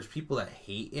if there's people that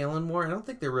hate Alan Moore. I don't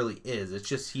think there really is. It's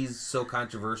just he's so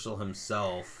controversial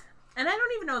himself. And I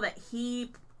don't even know that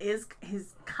he's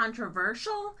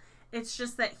controversial. It's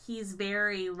just that he's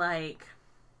very,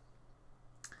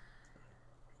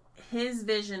 his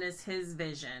vision is his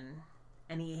vision,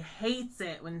 and he hates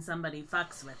it when somebody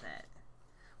fucks with it.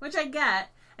 Which I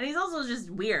get. And he's also just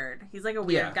weird. He's like a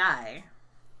weird guy.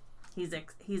 He's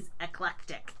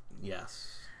eclectic.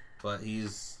 Yes. But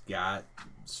he's got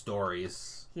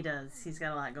stories. He does. He's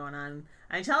got a lot going on.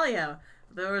 I tell you,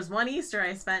 there was one Easter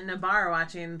I spent in a bar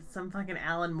watching some fucking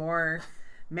Alan Moore...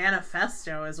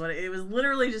 manifesto is what it was.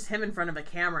 Literally just him in front of a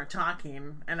camera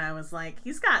talking, and I was like,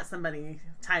 he's got somebody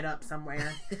tied up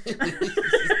somewhere.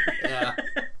 Yeah.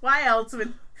 Why else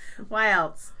would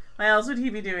he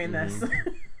be doing this?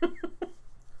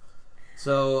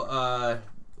 So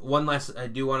one last, I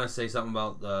do want to say something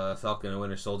about Falcon and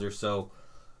Winter Soldier. So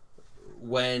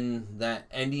when that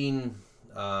ending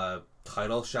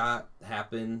title shot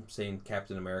happened saying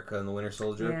Captain America and the Winter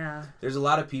Soldier, there's a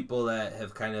lot of people that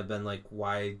have kind of been like,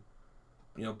 why,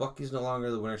 Bucky's no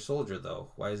longer the Winter Soldier though,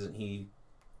 why isn't he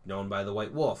known by the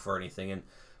White Wolf or anything? And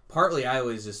partly I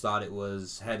always just thought it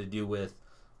had to do with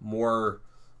more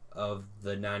of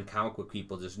the non-comic book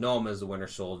people just know him as the Winter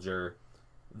Soldier.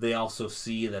 They also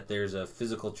see that there's a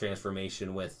physical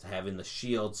transformation with having the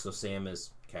shield, so Sam is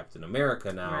Captain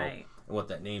America now, and what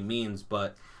that name means.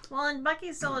 But and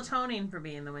Bucky's still atoning for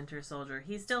being the Winter Soldier.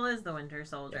 He still is the Winter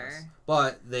Soldier. Yes.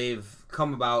 But they've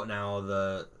come about now.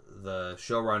 The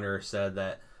showrunner said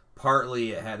that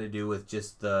partly it had to do with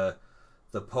just the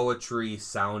poetry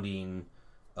sounding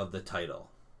of the title.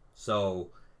 So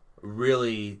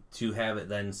really, to have it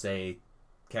then say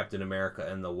Captain America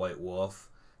and the White Wolf,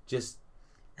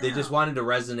 they just wanted to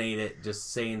resonate it,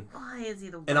 just saying. Why is he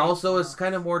the White And also, Wolf? it's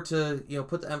kind of more to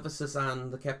put the emphasis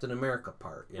on the Captain America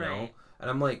part. You know, And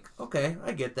I'm like, okay,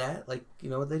 I get that. Like, you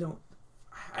know, they don't...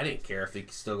 I didn't care if he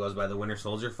still goes by the Winter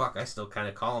Soldier. Fuck, I still kind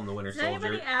of call him the Winter Soldier. Did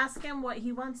anybody ask him what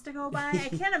he wants to go by? I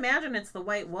can't imagine it's the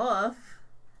White Wolf.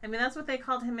 I mean, that's what they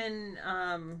called him in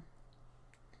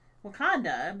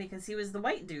Wakanda, because he was the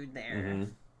white dude there. Mm-hmm.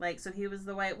 Like, so he was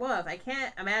the White Wolf. I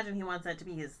can't imagine he wants that to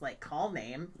be his, like, call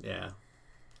name. Yeah.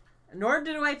 Nor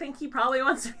do I think he probably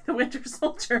wants to be the Winter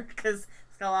Soldier, because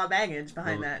he's got a lot of baggage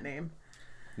behind that name.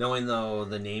 Knowing, though,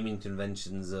 the naming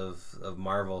conventions of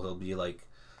Marvel, he'll be like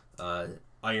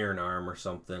Iron Arm or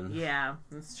something. Yeah,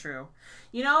 that's true.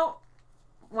 You know,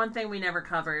 one thing we never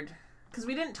covered, because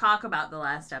we didn't talk about the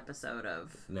last episode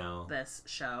of this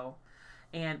show,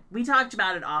 and we talked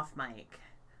about it off mic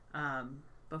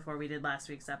before we did last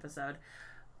week's episode,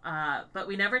 but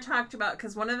we never talked about,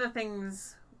 because one of the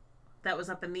things that was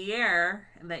up in the air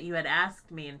that you had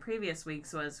asked me in previous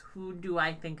weeks was, who do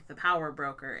I think the power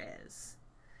broker is?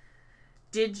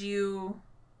 Did you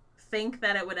think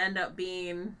that it would end up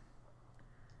being,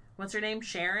 what's her name?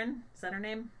 Sharon? Is that her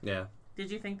name? Yeah.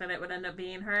 Did you think that it would end up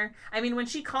being her? I mean, when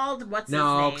she called, what's his name?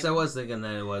 No, because I was thinking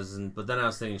that it wasn't, but then I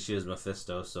was thinking she was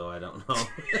Mephisto, so I don't know.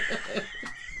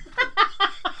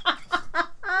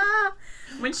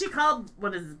 When she called,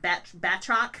 what is it,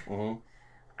 Batroc? Mm-hmm.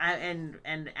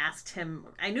 And asked him,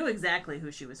 I knew exactly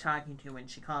who she was talking to when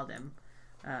she called him,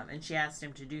 and she asked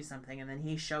him to do something, and then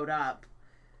he showed up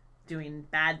doing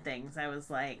bad things. I was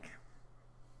like,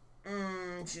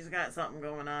 she's got something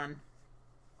going on.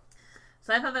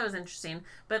 So I thought that was interesting.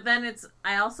 But then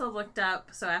I also looked up,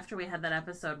 so after we had that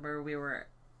episode where we were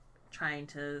trying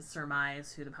to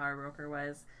surmise who the power broker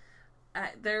was,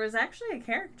 there was actually a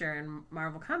character in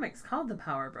Marvel Comics called the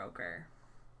Power Broker.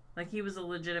 Like, he was a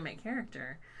legitimate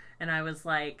character. And I was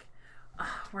like,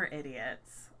 oh, we're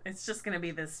idiots. It's just going to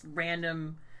be this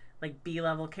random, like,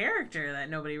 B-level character that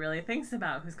nobody really thinks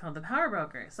about who's called the Power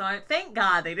Broker. So thank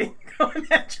God they didn't go in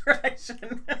that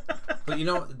direction. But, you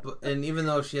know, and even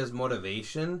though she has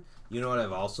motivation, you know what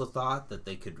I've also thought that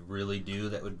they could really do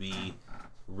that would be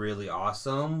really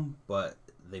awesome, but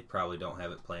they probably don't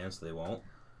have it planned, so they won't.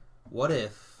 What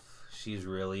if she's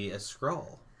really a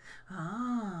Skrull?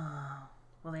 Oh.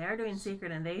 Well, they are doing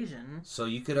Secret Invasion. So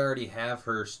you could already have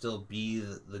her still be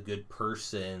the good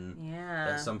person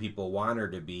that some people want her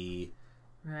to be,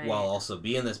 right, while also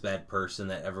being this bad person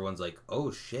that everyone's like, oh,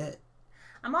 shit.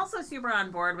 I'm also super on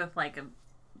board with, like, a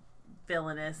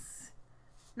villainous,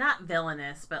 not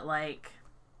villainous, but, like...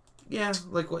 Yeah,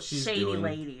 like what she's shady doing.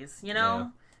 Shady ladies, you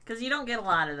know? Because you don't get a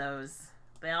lot of those.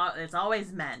 It's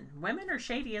always men. Women are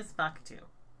shady as fuck, too.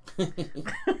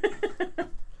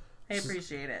 I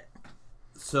appreciate it.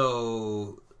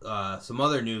 So, some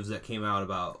other news that came out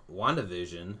about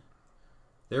WandaVision,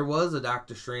 there was a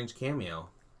Doctor Strange cameo.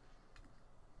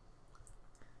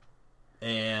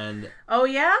 And... Oh,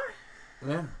 yeah?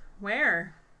 Yeah.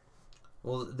 Where?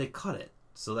 Well, they cut it.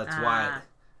 So that's why...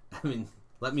 I mean,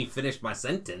 let me finish my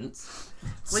sentence.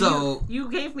 Well, so...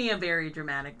 You gave me a very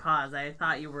dramatic pause. I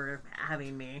thought you were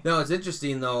having me... No, it's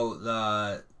interesting, though,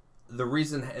 the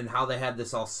reason and how they had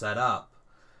this all set up.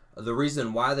 The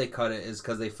reason why they cut it is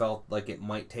because they felt like it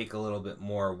might take a little bit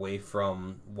more away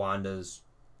from Wanda's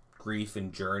grief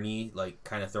and journey, like,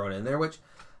 kind of thrown in there, which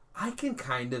I can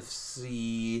kind of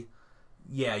see.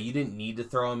 Yeah, you didn't need to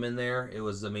throw him in there. It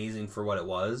was amazing for what it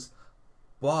was.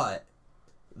 But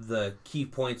the key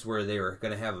points where they were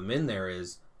going to have him in there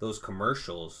is those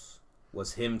commercials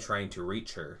was him trying to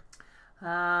reach her.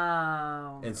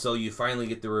 Oh. And so you finally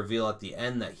get the reveal at the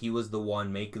end that he was the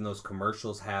one making those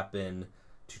commercials happen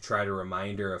to try to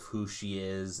remind her of who she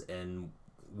is and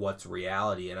what's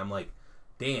reality. And I'm like,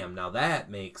 damn, now that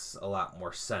makes a lot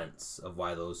more sense of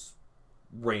why those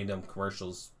random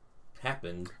commercials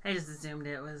happened. I just assumed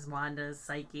it was Wanda's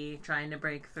psyche trying to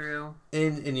break through.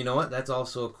 And you know what? That's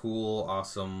also a cool,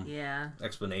 awesome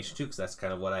explanation, too, because that's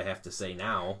kind of what I have to say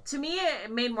now. To me,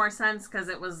 it made more sense because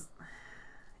it was...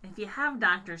 If you have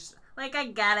Doctors... Like, I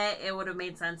get it. It would have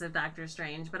made sense if Doctor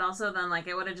Strange, but also then, like,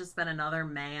 it would have just been another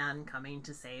man coming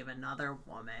to save another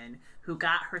woman who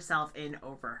got herself in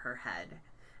over her head.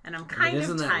 And I'm kind of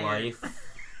tired. Isn't that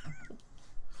life?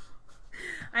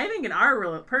 I think in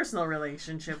our personal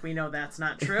relationship, we know that's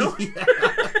not true.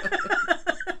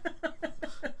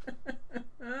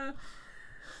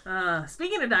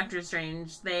 Speaking of Doctor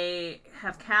Strange, they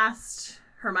have cast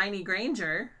Hermione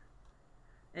Granger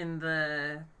in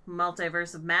the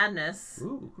Multiverse of Madness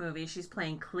movie. She's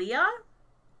playing Clea.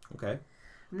 Okay.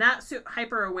 I'm not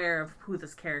hyper aware of who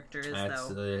this character is, though. That's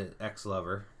the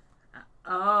ex-lover.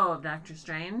 Of Doctor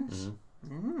Strange?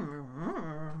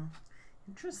 Mm-hmm.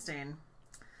 Interesting.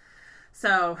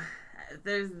 So,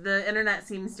 the internet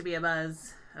seems to be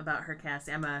abuzz about her cast.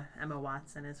 Emma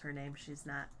Watson is her name. She's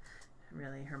not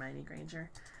really Hermione Granger.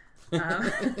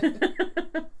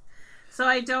 So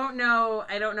I don't know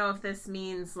if this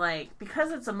means, like,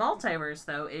 because it's a multiverse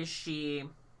though, is she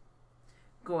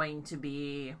going to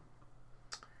be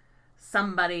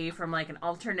somebody from like an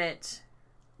alternate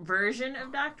version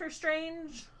of Doctor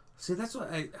Strange? See, that's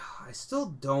what I still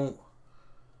don't.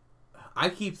 I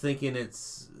keep thinking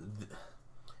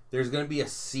there's going to be a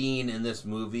scene in this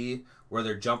movie where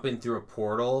they're jumping through a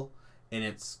portal, and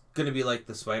it's going to be like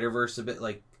the Spider-Verse a bit,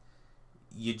 like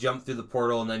you jump through the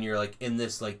portal and then you're like in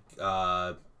this like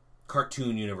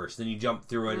cartoon universe, then you jump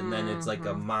through it and then it's like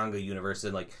a manga universe,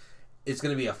 and like it's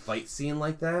going to be a fight scene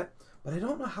like that. But I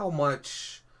don't know how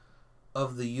much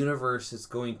of the universe it's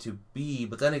going to be.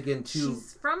 But then again, too,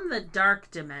 she's from the dark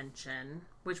dimension,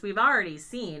 which we've already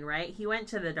seen, right? He went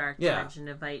to the dark dimension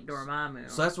to fight Dormammu.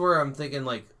 So that's where I'm thinking,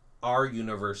 like, our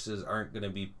universes aren't going to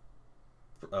be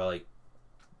like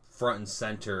front and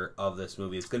center of this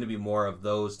movie. It's going to be more of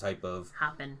those type of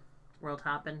world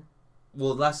hopping.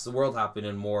 Well, less the world hopping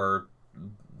and more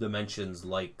dimensions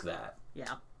like that.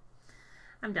 Yeah,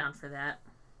 I'm down for that.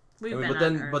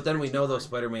 But then we know though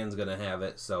Spider-Man's gonna have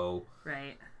it, so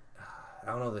right.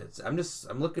 I don't know.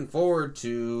 I'm looking forward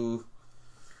to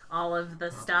all of the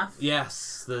stuff.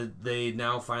 Yes, they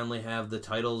now finally have the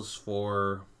titles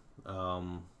for. I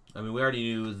mean, we already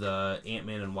knew the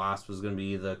Ant-Man and Wasp was gonna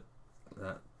be the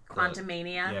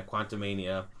Quantumania. Yeah,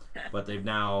 Quantumania, but they've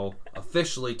now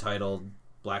officially titled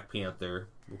Black Panther: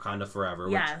 Wakanda Forever.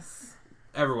 Yes.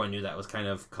 Which everyone knew that was kind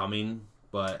of coming,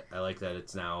 but I like that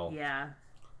it's now. Yeah.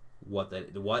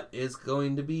 What is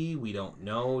going to be, we don't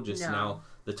know. Now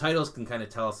the titles can kind of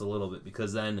tell us a little bit,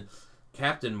 because then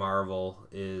Captain Marvel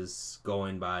is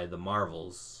going by the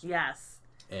Marvels. Yes,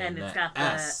 and it's got the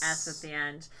S at the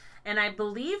end. And I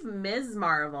believe Ms.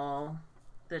 Marvel,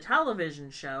 the television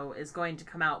show, is going to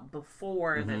come out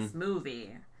before this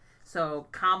movie. So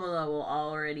Kamala will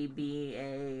already be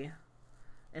a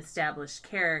established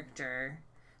character.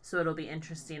 So it'll be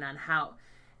interesting on how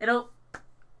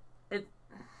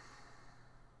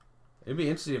It'd be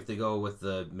interesting if they go with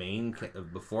the main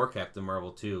before Captain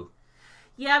Marvel too.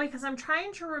 Yeah, because I'm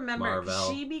trying to remember.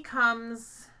 Marvel. She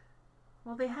becomes.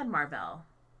 Well, they had Marvel.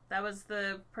 That was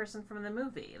the person from the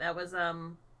movie. That was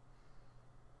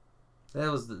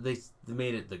they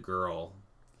made it the girl.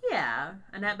 Yeah,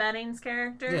 Annette Bening's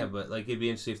character. Yeah, but like it'd be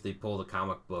interesting if they pulled a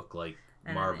comic book like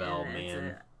Marvel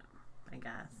Man. I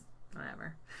guess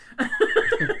whatever.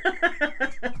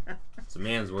 It's a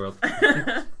man's world.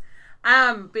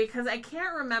 Because I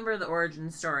can't remember the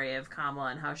origin story of Kamala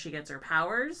and how she gets her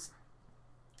powers.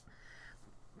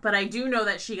 But I do know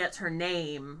that she gets her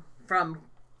name from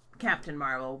Captain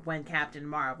Marvel when Captain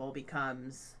Marvel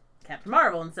becomes Captain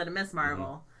Marvel instead of Miss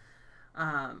Marvel.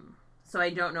 So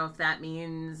I don't know if that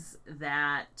means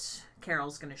that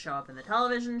Carol's going to show up in the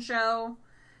television show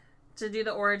to do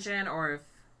the origin, or if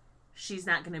she's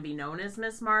not going to be known as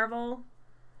Miss Marvel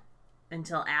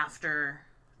until after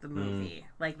the movie.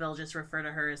 Like they'll just refer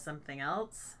to her as something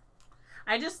else.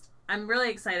 I'm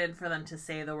really excited for them to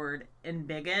say the word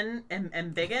embiggening,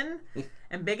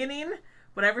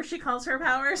 whatever she calls her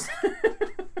powers.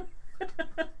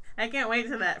 I can't wait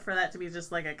for that to be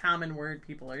just like a common word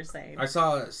people are saying. I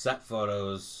saw set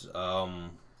photos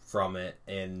from it,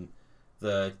 and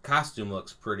the costume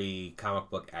looks pretty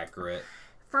comic book accurate.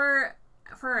 For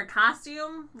a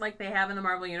costume like they have in the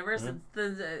Marvel Universe,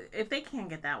 if they can't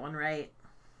get that one right,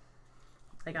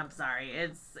 like, I'm sorry.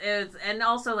 It's and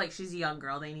also like she's a young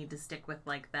girl. They need to stick with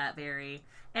like that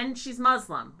and she's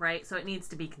Muslim, right? So it needs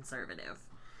to be conservative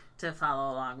to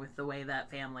follow along with the way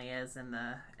that family is in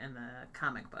the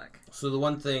comic book. So the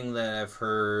one thing that I've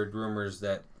heard rumors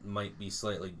that might be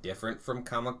slightly different from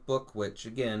comic book, which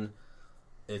again,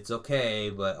 it's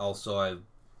okay, but also I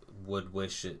would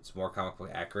wish it's more comic book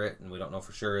accurate, and we don't know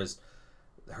for sure, is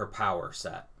her power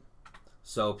set.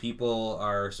 So people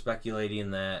are speculating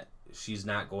that she's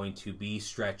not going to be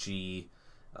stretchy.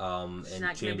 She's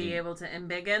not going to be able to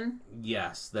embiggen?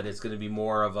 Yes, that it's going to be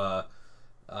more of a...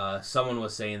 someone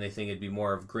was saying they think it'd be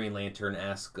more of Green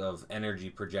Lantern-esque of energy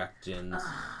projections.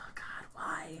 Oh, God,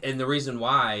 why? And the reason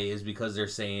why is because they're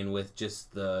saying with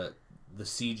just the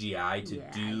CGI to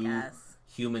do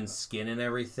human skin and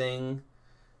everything.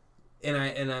 And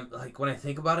I'm like, when I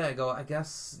think about it, I go, I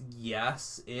guess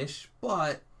yes-ish,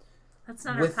 but... That's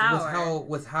not her power.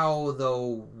 With how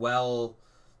though well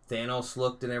Thanos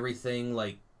looked and everything,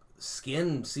 like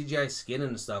CGI skin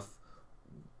and stuff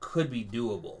could be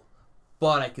doable.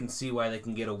 But I can see why they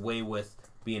can get away with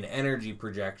being energy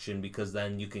projection, because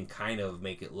then you can kind of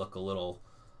make it look a little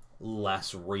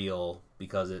less real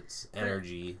because it's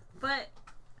energy. But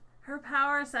Her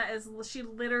power set is, she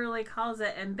literally calls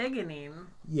it embiggening.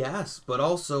 Yes, but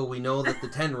also we know that the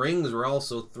 10 rings were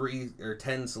also 3 or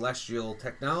 10 celestial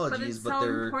technologies, but it's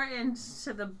so important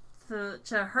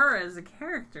to her as a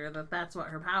character that's what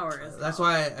her power is. That's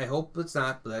why I hope it's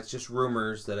not, but that's just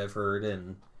rumors that I've heard,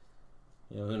 and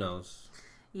who knows.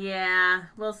 Yeah,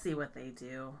 we'll see what they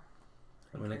do.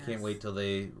 I mean, I can't wait till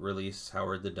they release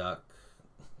Howard the Duck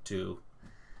 2.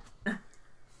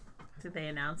 Did they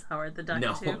announce Howard the Duck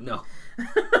 2? No.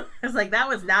 I was like, that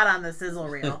was not on the sizzle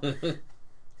reel.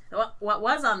 What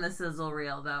was on the sizzle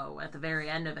reel, though, at the very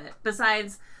end of it,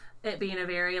 besides it being a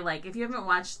very, like, if you haven't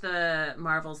watched the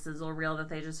Marvel sizzle reel that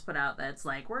they just put out, that's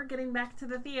like, we're getting back to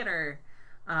the theater,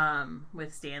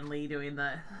 with Stan Lee doing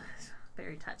the,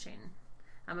 very touching.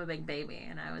 I'm a big baby,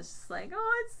 and I was just like,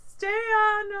 oh, it's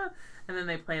Stan! And then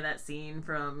they play that scene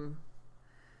from,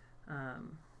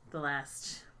 the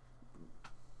last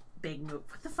big movie.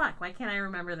 What the fuck? Why can't I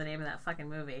remember the name of that fucking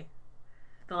movie?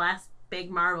 The last big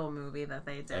Marvel movie that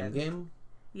they did. Endgame?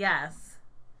 Yes.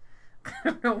 I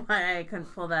don't know why I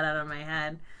couldn't pull that out of my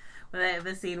head. But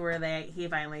the scene where he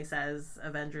finally says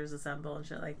Avengers Assemble and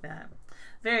shit like that.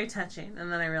 Very touching.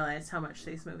 And then I realized how much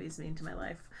these movies mean to my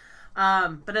life.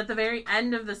 But at the very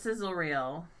end of the sizzle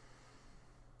reel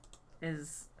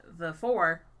is the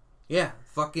 4. Yeah,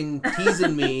 fucking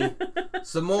teasing me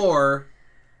some more.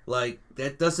 Like,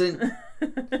 that doesn't...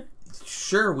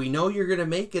 Sure, we know you're gonna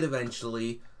make it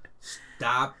eventually.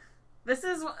 Stop. This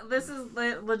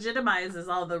legitimizes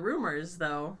all the rumors,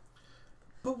 though.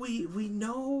 But we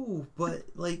know, but,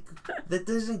 like, that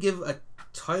doesn't give a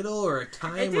title or a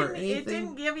time or anything. It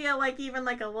didn't give you, like, even,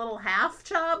 like, a little half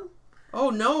chub? Oh,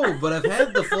 no, but I've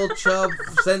had the full chub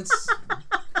since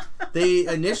they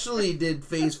initially did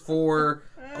Phase 4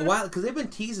 a while, because they've been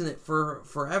teasing it for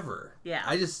forever. Yeah.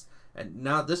 And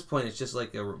now at this point, it's just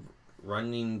like a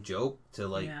running joke to,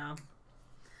 like... Yeah.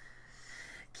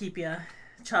 Keep you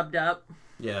chubbed up.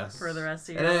 Yes. For the rest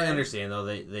of your life. life. I understand, though,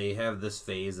 they have this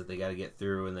phase that they got to get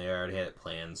through, and they already had it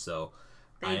planned, so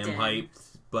I am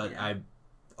hyped. But yeah.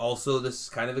 Also, this is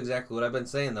kind of exactly what I've been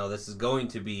saying, though. This is going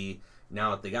to be,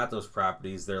 now that they got those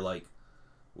properties, they're like,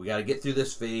 we got to get through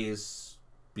this phase,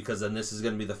 because then this is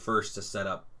going to be the first to set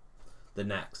up the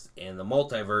next. And the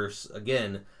multiverse,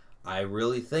 again, I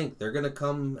really think they're going to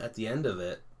come at the end of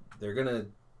it. They're going to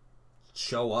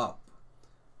show up,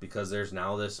 because there's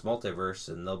now this multiverse,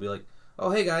 and they'll be like, oh,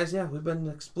 hey guys, yeah, we've been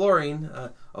exploring.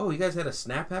 Oh, you guys had a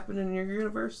snap happen in your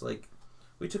universe? Like,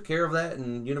 we took care of that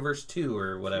in Universe 2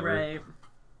 or whatever. Right.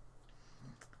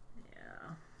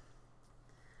 Yeah.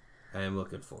 I am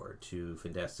looking forward to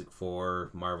Fantastic Four,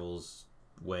 Marvel's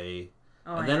way.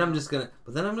 Oh, and then I'm just gonna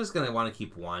want to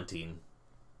keep wanting.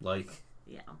 Like.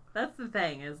 Yeah. That's the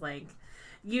thing, is like,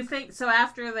 you think, so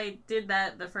after they did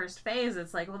that, the first phase,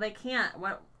 it's like, well, they can't,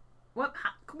 what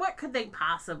could they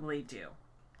possibly do?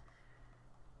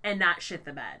 And not shit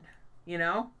the bed, you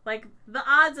know? Like, the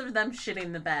odds of them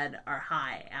shitting the bed are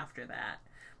high after that.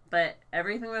 But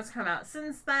everything that's come out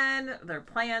since then, their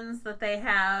plans that they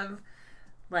have,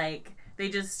 like, they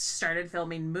just started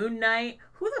filming Moon Knight.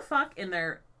 Who the fuck in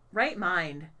their right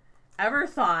mind ever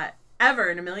thought, ever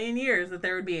in a million years, that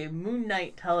there would be a Moon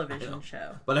Knight television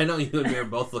show? But I know you and me are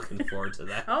both looking forward to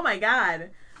that. Oh my god.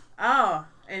 Oh,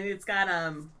 and it's got,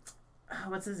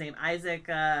 what's his name?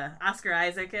 Oscar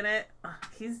Isaac in it. Oh,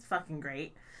 he's fucking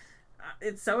great.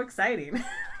 It's so exciting.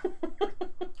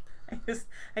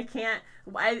 I can't.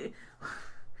 What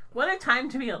a time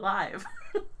to be alive.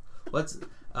 It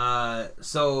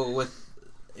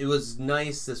was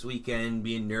nice this weekend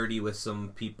being nerdy with some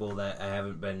people that I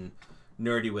haven't been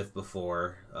nerdy with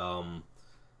before. And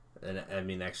I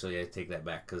mean, actually, I take that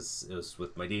back, because it was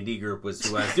with my D&D group, was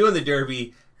who I was doing the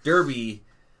Derby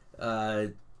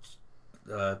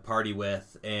party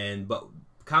with, but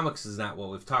comics is not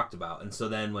what we've talked about, and so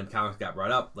then when comics got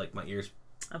brought up, like, my ears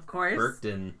of course perked,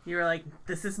 and you were like,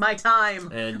 this is my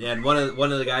time. And one of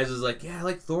the guys was like, yeah, I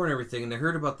like Thor and everything, and I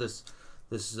heard about this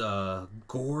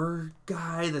Gore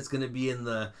guy that's gonna be in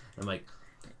the... I'm like,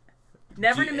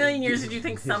 never in a million years did you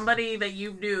think somebody that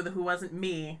you knew who wasn't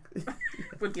me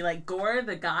would be like, Gore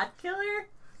the God Killer?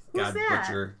 Who's God that?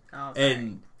 Butcher. Oh,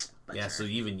 and yeah, so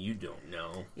even you don't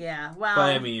know. Yeah, well, but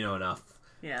I mean, you know enough.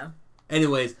 Yeah.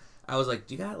 Anyways, I was like,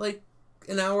 do you got like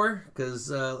an hour? Because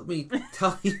let me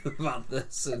tell you about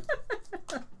this. And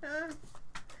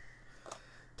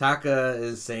Taka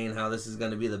is saying how this is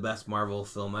going to be the best Marvel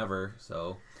film ever,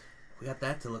 so we got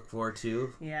that to look forward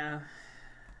to. Yeah.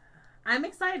 I'm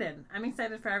excited. I'm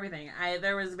excited for everything.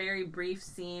 There was very brief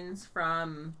scenes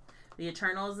from the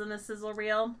Eternals in the sizzle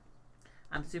reel.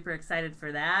 I'm super excited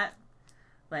for that.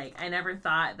 Like, I never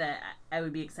thought that I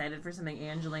would be excited for something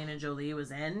Angelina Jolie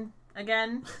was in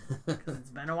again, because it's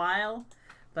been a while.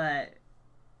 But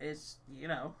it's,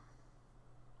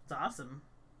 it's awesome.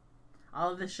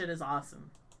 All of this shit is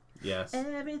awesome. Yes.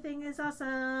 Everything is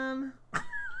awesome.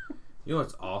 You know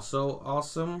what's also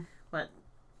awesome? What?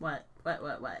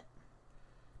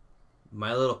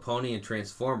 My Little Pony and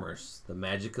Transformers: The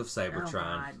Magic of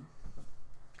Cybertron. Oh,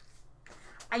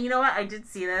 God. You know what? I did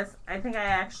see this. I think I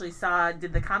actually saw.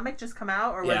 Did the comic just come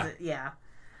out, or was it? Yeah.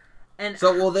 And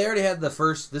so, well, they already had the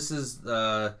first. This is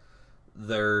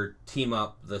their team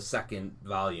up, the second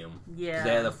volume. Yeah.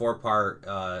 They had a 4-part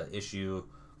issue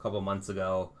a couple months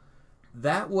ago.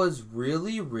 That was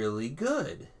really, really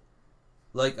good.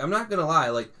 Like, I'm not gonna lie.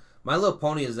 Like, My Little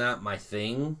Pony is not my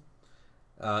thing.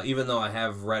 Even though I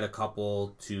have read a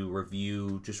couple to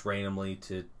review just randomly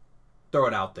to throw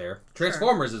it out there.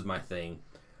 Transformers is my thing.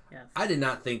 Yes. I did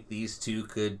not think these two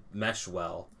could mesh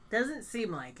well. Doesn't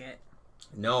seem like it.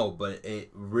 No, but it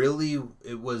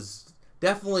was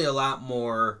definitely a lot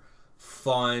more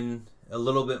fun, a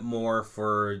little bit more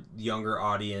for younger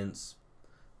audience.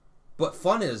 But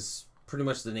fun is pretty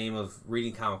much the name of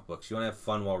reading comic books. You want to have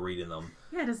fun while reading them.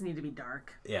 Yeah, it doesn't need to be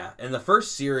dark. Yeah, and the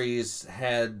first series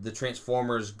had the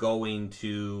Transformers going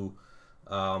to,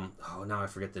 now I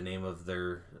forget the name of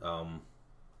their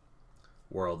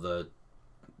world.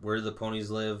 Where the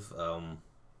ponies live. I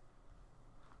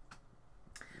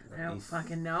don't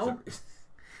fucking know.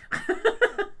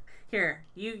 Here,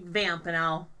 you vamp and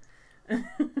I'll...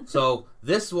 So,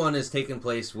 this one is taking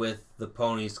place with the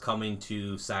ponies coming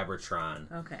to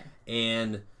Cybertron. Okay.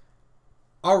 And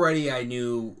already I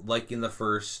knew, like in the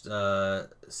first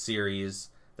series,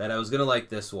 that I was going to like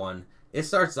this one. It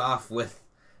starts off with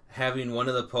having one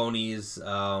of the ponies,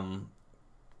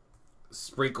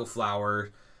 Sprinkle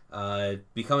Flower,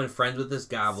 becoming friends with this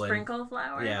goblin. Sprinkle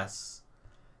Flower? Yes.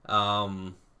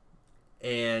 And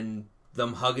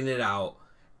them hugging it out.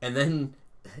 And then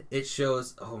it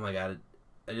shows... Oh my god.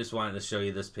 I just wanted to show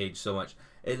you this page so much.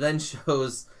 It then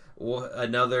shows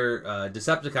another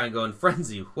Decepticon going,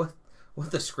 Frenzy, what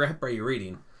the scrap are you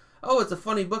reading? Oh, it's a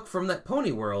funny book from that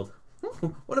pony world.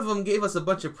 One of them gave us a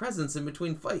bunch of presents in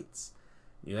between fights.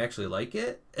 You actually like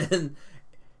it? And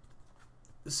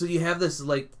so you have this,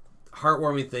 like,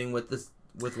 heartwarming thing with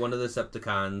one of the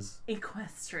Decepticons.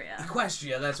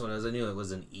 Equestria, that's what it was. I knew it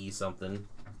was an E something.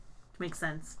 Makes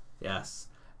sense. Yes.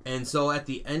 And so at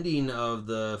the ending of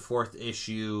the 4th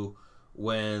issue,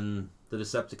 when the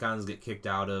Decepticons get kicked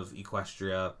out of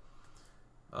Equestria,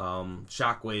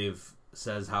 Shockwave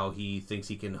says how he thinks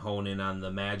he can hone in on the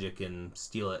magic and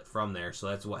steal it from there. So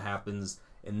that's what happens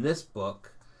in this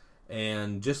book.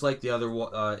 And just like the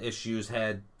other issues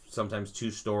had sometimes 2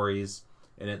 stories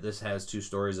in it, this has 2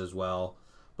 stories as well.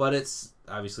 But it's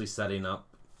obviously setting up,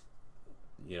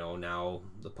 now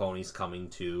the ponies coming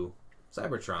to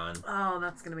Cybertron. Oh,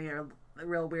 that's going to be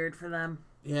real weird for them.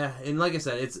 Yeah, and like I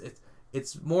said,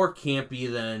 it's more campy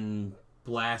than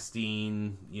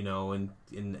blasting,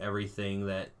 and everything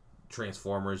that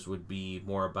Transformers would be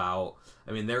more about.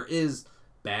 I mean, there is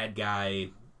bad guy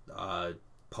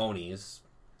ponies.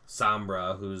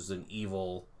 Sombra, who's an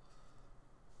evil,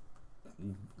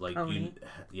 like, pony.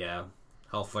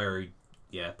 Hellfire,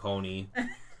 pony.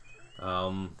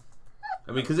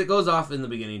 I mean, because it goes off in the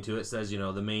beginning, too. It says,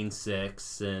 the main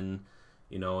 6 and,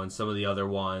 and some of the other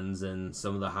ones and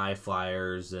some of the high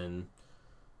flyers and,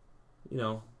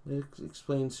 it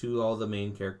explains who all the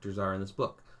main characters are in this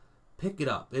book. Pick it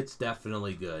up. It's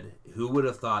definitely good. Who would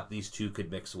have thought these two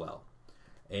could mix well?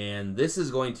 And this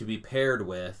is going to be paired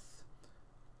with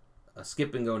a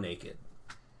Skip and Go Naked.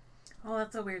 Oh,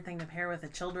 that's a weird thing to pair with a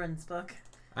children's book.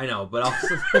 I know, but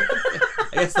also, I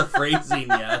guess the phrasing,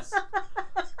 yes.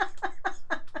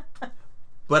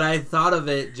 But I thought of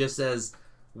it just as,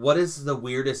 what is the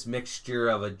weirdest mixture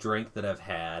of a drink that I've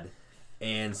had?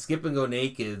 And Skip and Go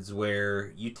Naked's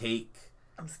where you take...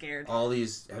 I'm scared. All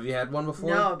these... Have you had one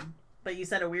before? No, but you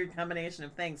said a weird combination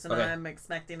of things, so okay. now I'm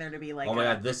expecting there to be like... Oh my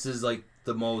god, this is like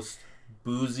the most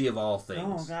boozy of all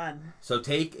things. Oh god. So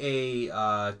take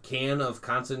a can of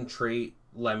concentrate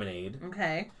lemonade.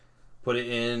 Okay. Put it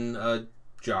in a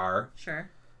jar. Sure.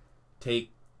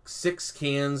 Take 6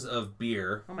 cans of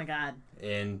beer. Oh my god.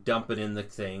 And dump it in the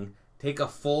thing. Take a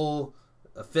 5th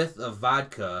of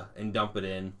vodka and dump it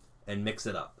in and mix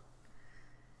it up.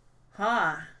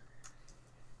 Huh.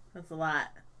 That's a lot.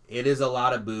 It is a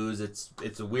lot of booze.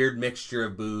 It's a weird mixture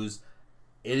of booze.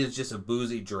 It is just a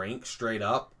boozy drink straight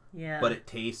up. Yeah. But it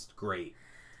tastes great.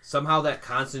 Somehow that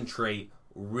concentrate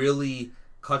really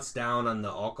cuts down on the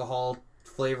alcohol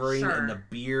flavoring, sure. and the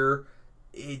beer.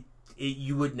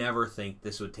 You would never think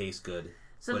this would taste good.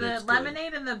 So but the it's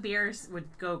lemonade and the beers would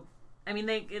go. I mean,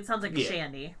 it sounds like a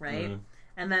shandy, right? Mm-hmm.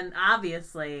 And then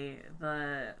obviously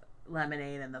the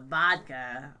lemonade and the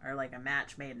vodka are like a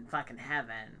match made in fucking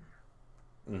heaven.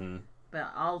 Mm-hmm.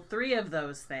 But all three of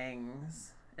those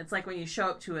things, it's like when you show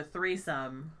up to a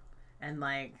threesome and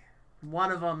like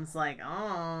one of them's like,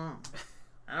 oh,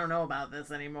 I don't know about this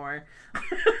anymore.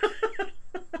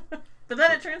 But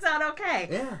then it turns out okay.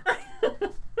 Yeah.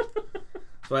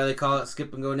 That's why they call it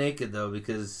skip and go naked, though,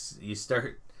 because you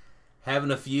start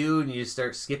having a few and you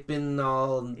start skipping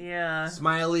all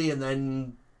smiley, and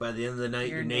then by the end of the night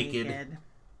you're naked.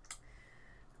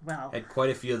 Well, had quite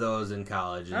a few of those in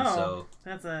college, and so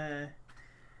that's a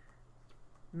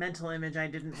mental image I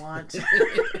didn't want.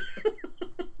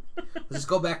 Let's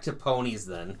go back to ponies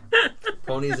then.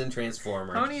 Ponies and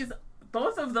Transformers. Ponies,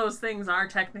 both of those things are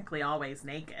technically always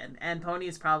naked, and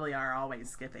ponies probably are always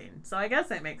skipping. So I guess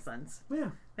that makes sense.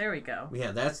 Yeah. There we go.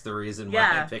 Yeah, that's the reason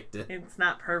why I picked it. It's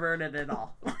not perverted at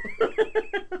all.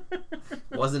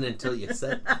 Wasn't until you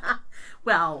said that.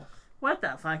 Well, what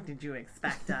the fuck did you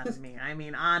expect out of me? I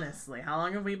mean, honestly, how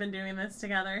long have we been doing this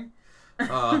together?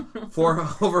 Over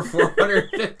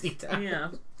 450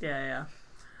 times. Yeah.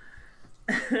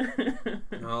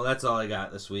 No, that's all I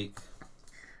got this week.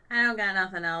 I don't got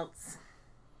nothing else.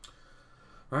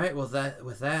 All right, well,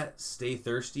 with that, stay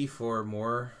thirsty for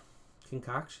more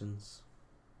concoctions.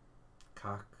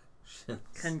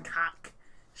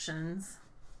 Concoctions.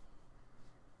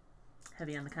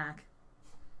 Heavy on the cock.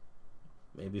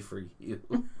 Maybe for you.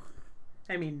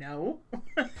 I mean, no.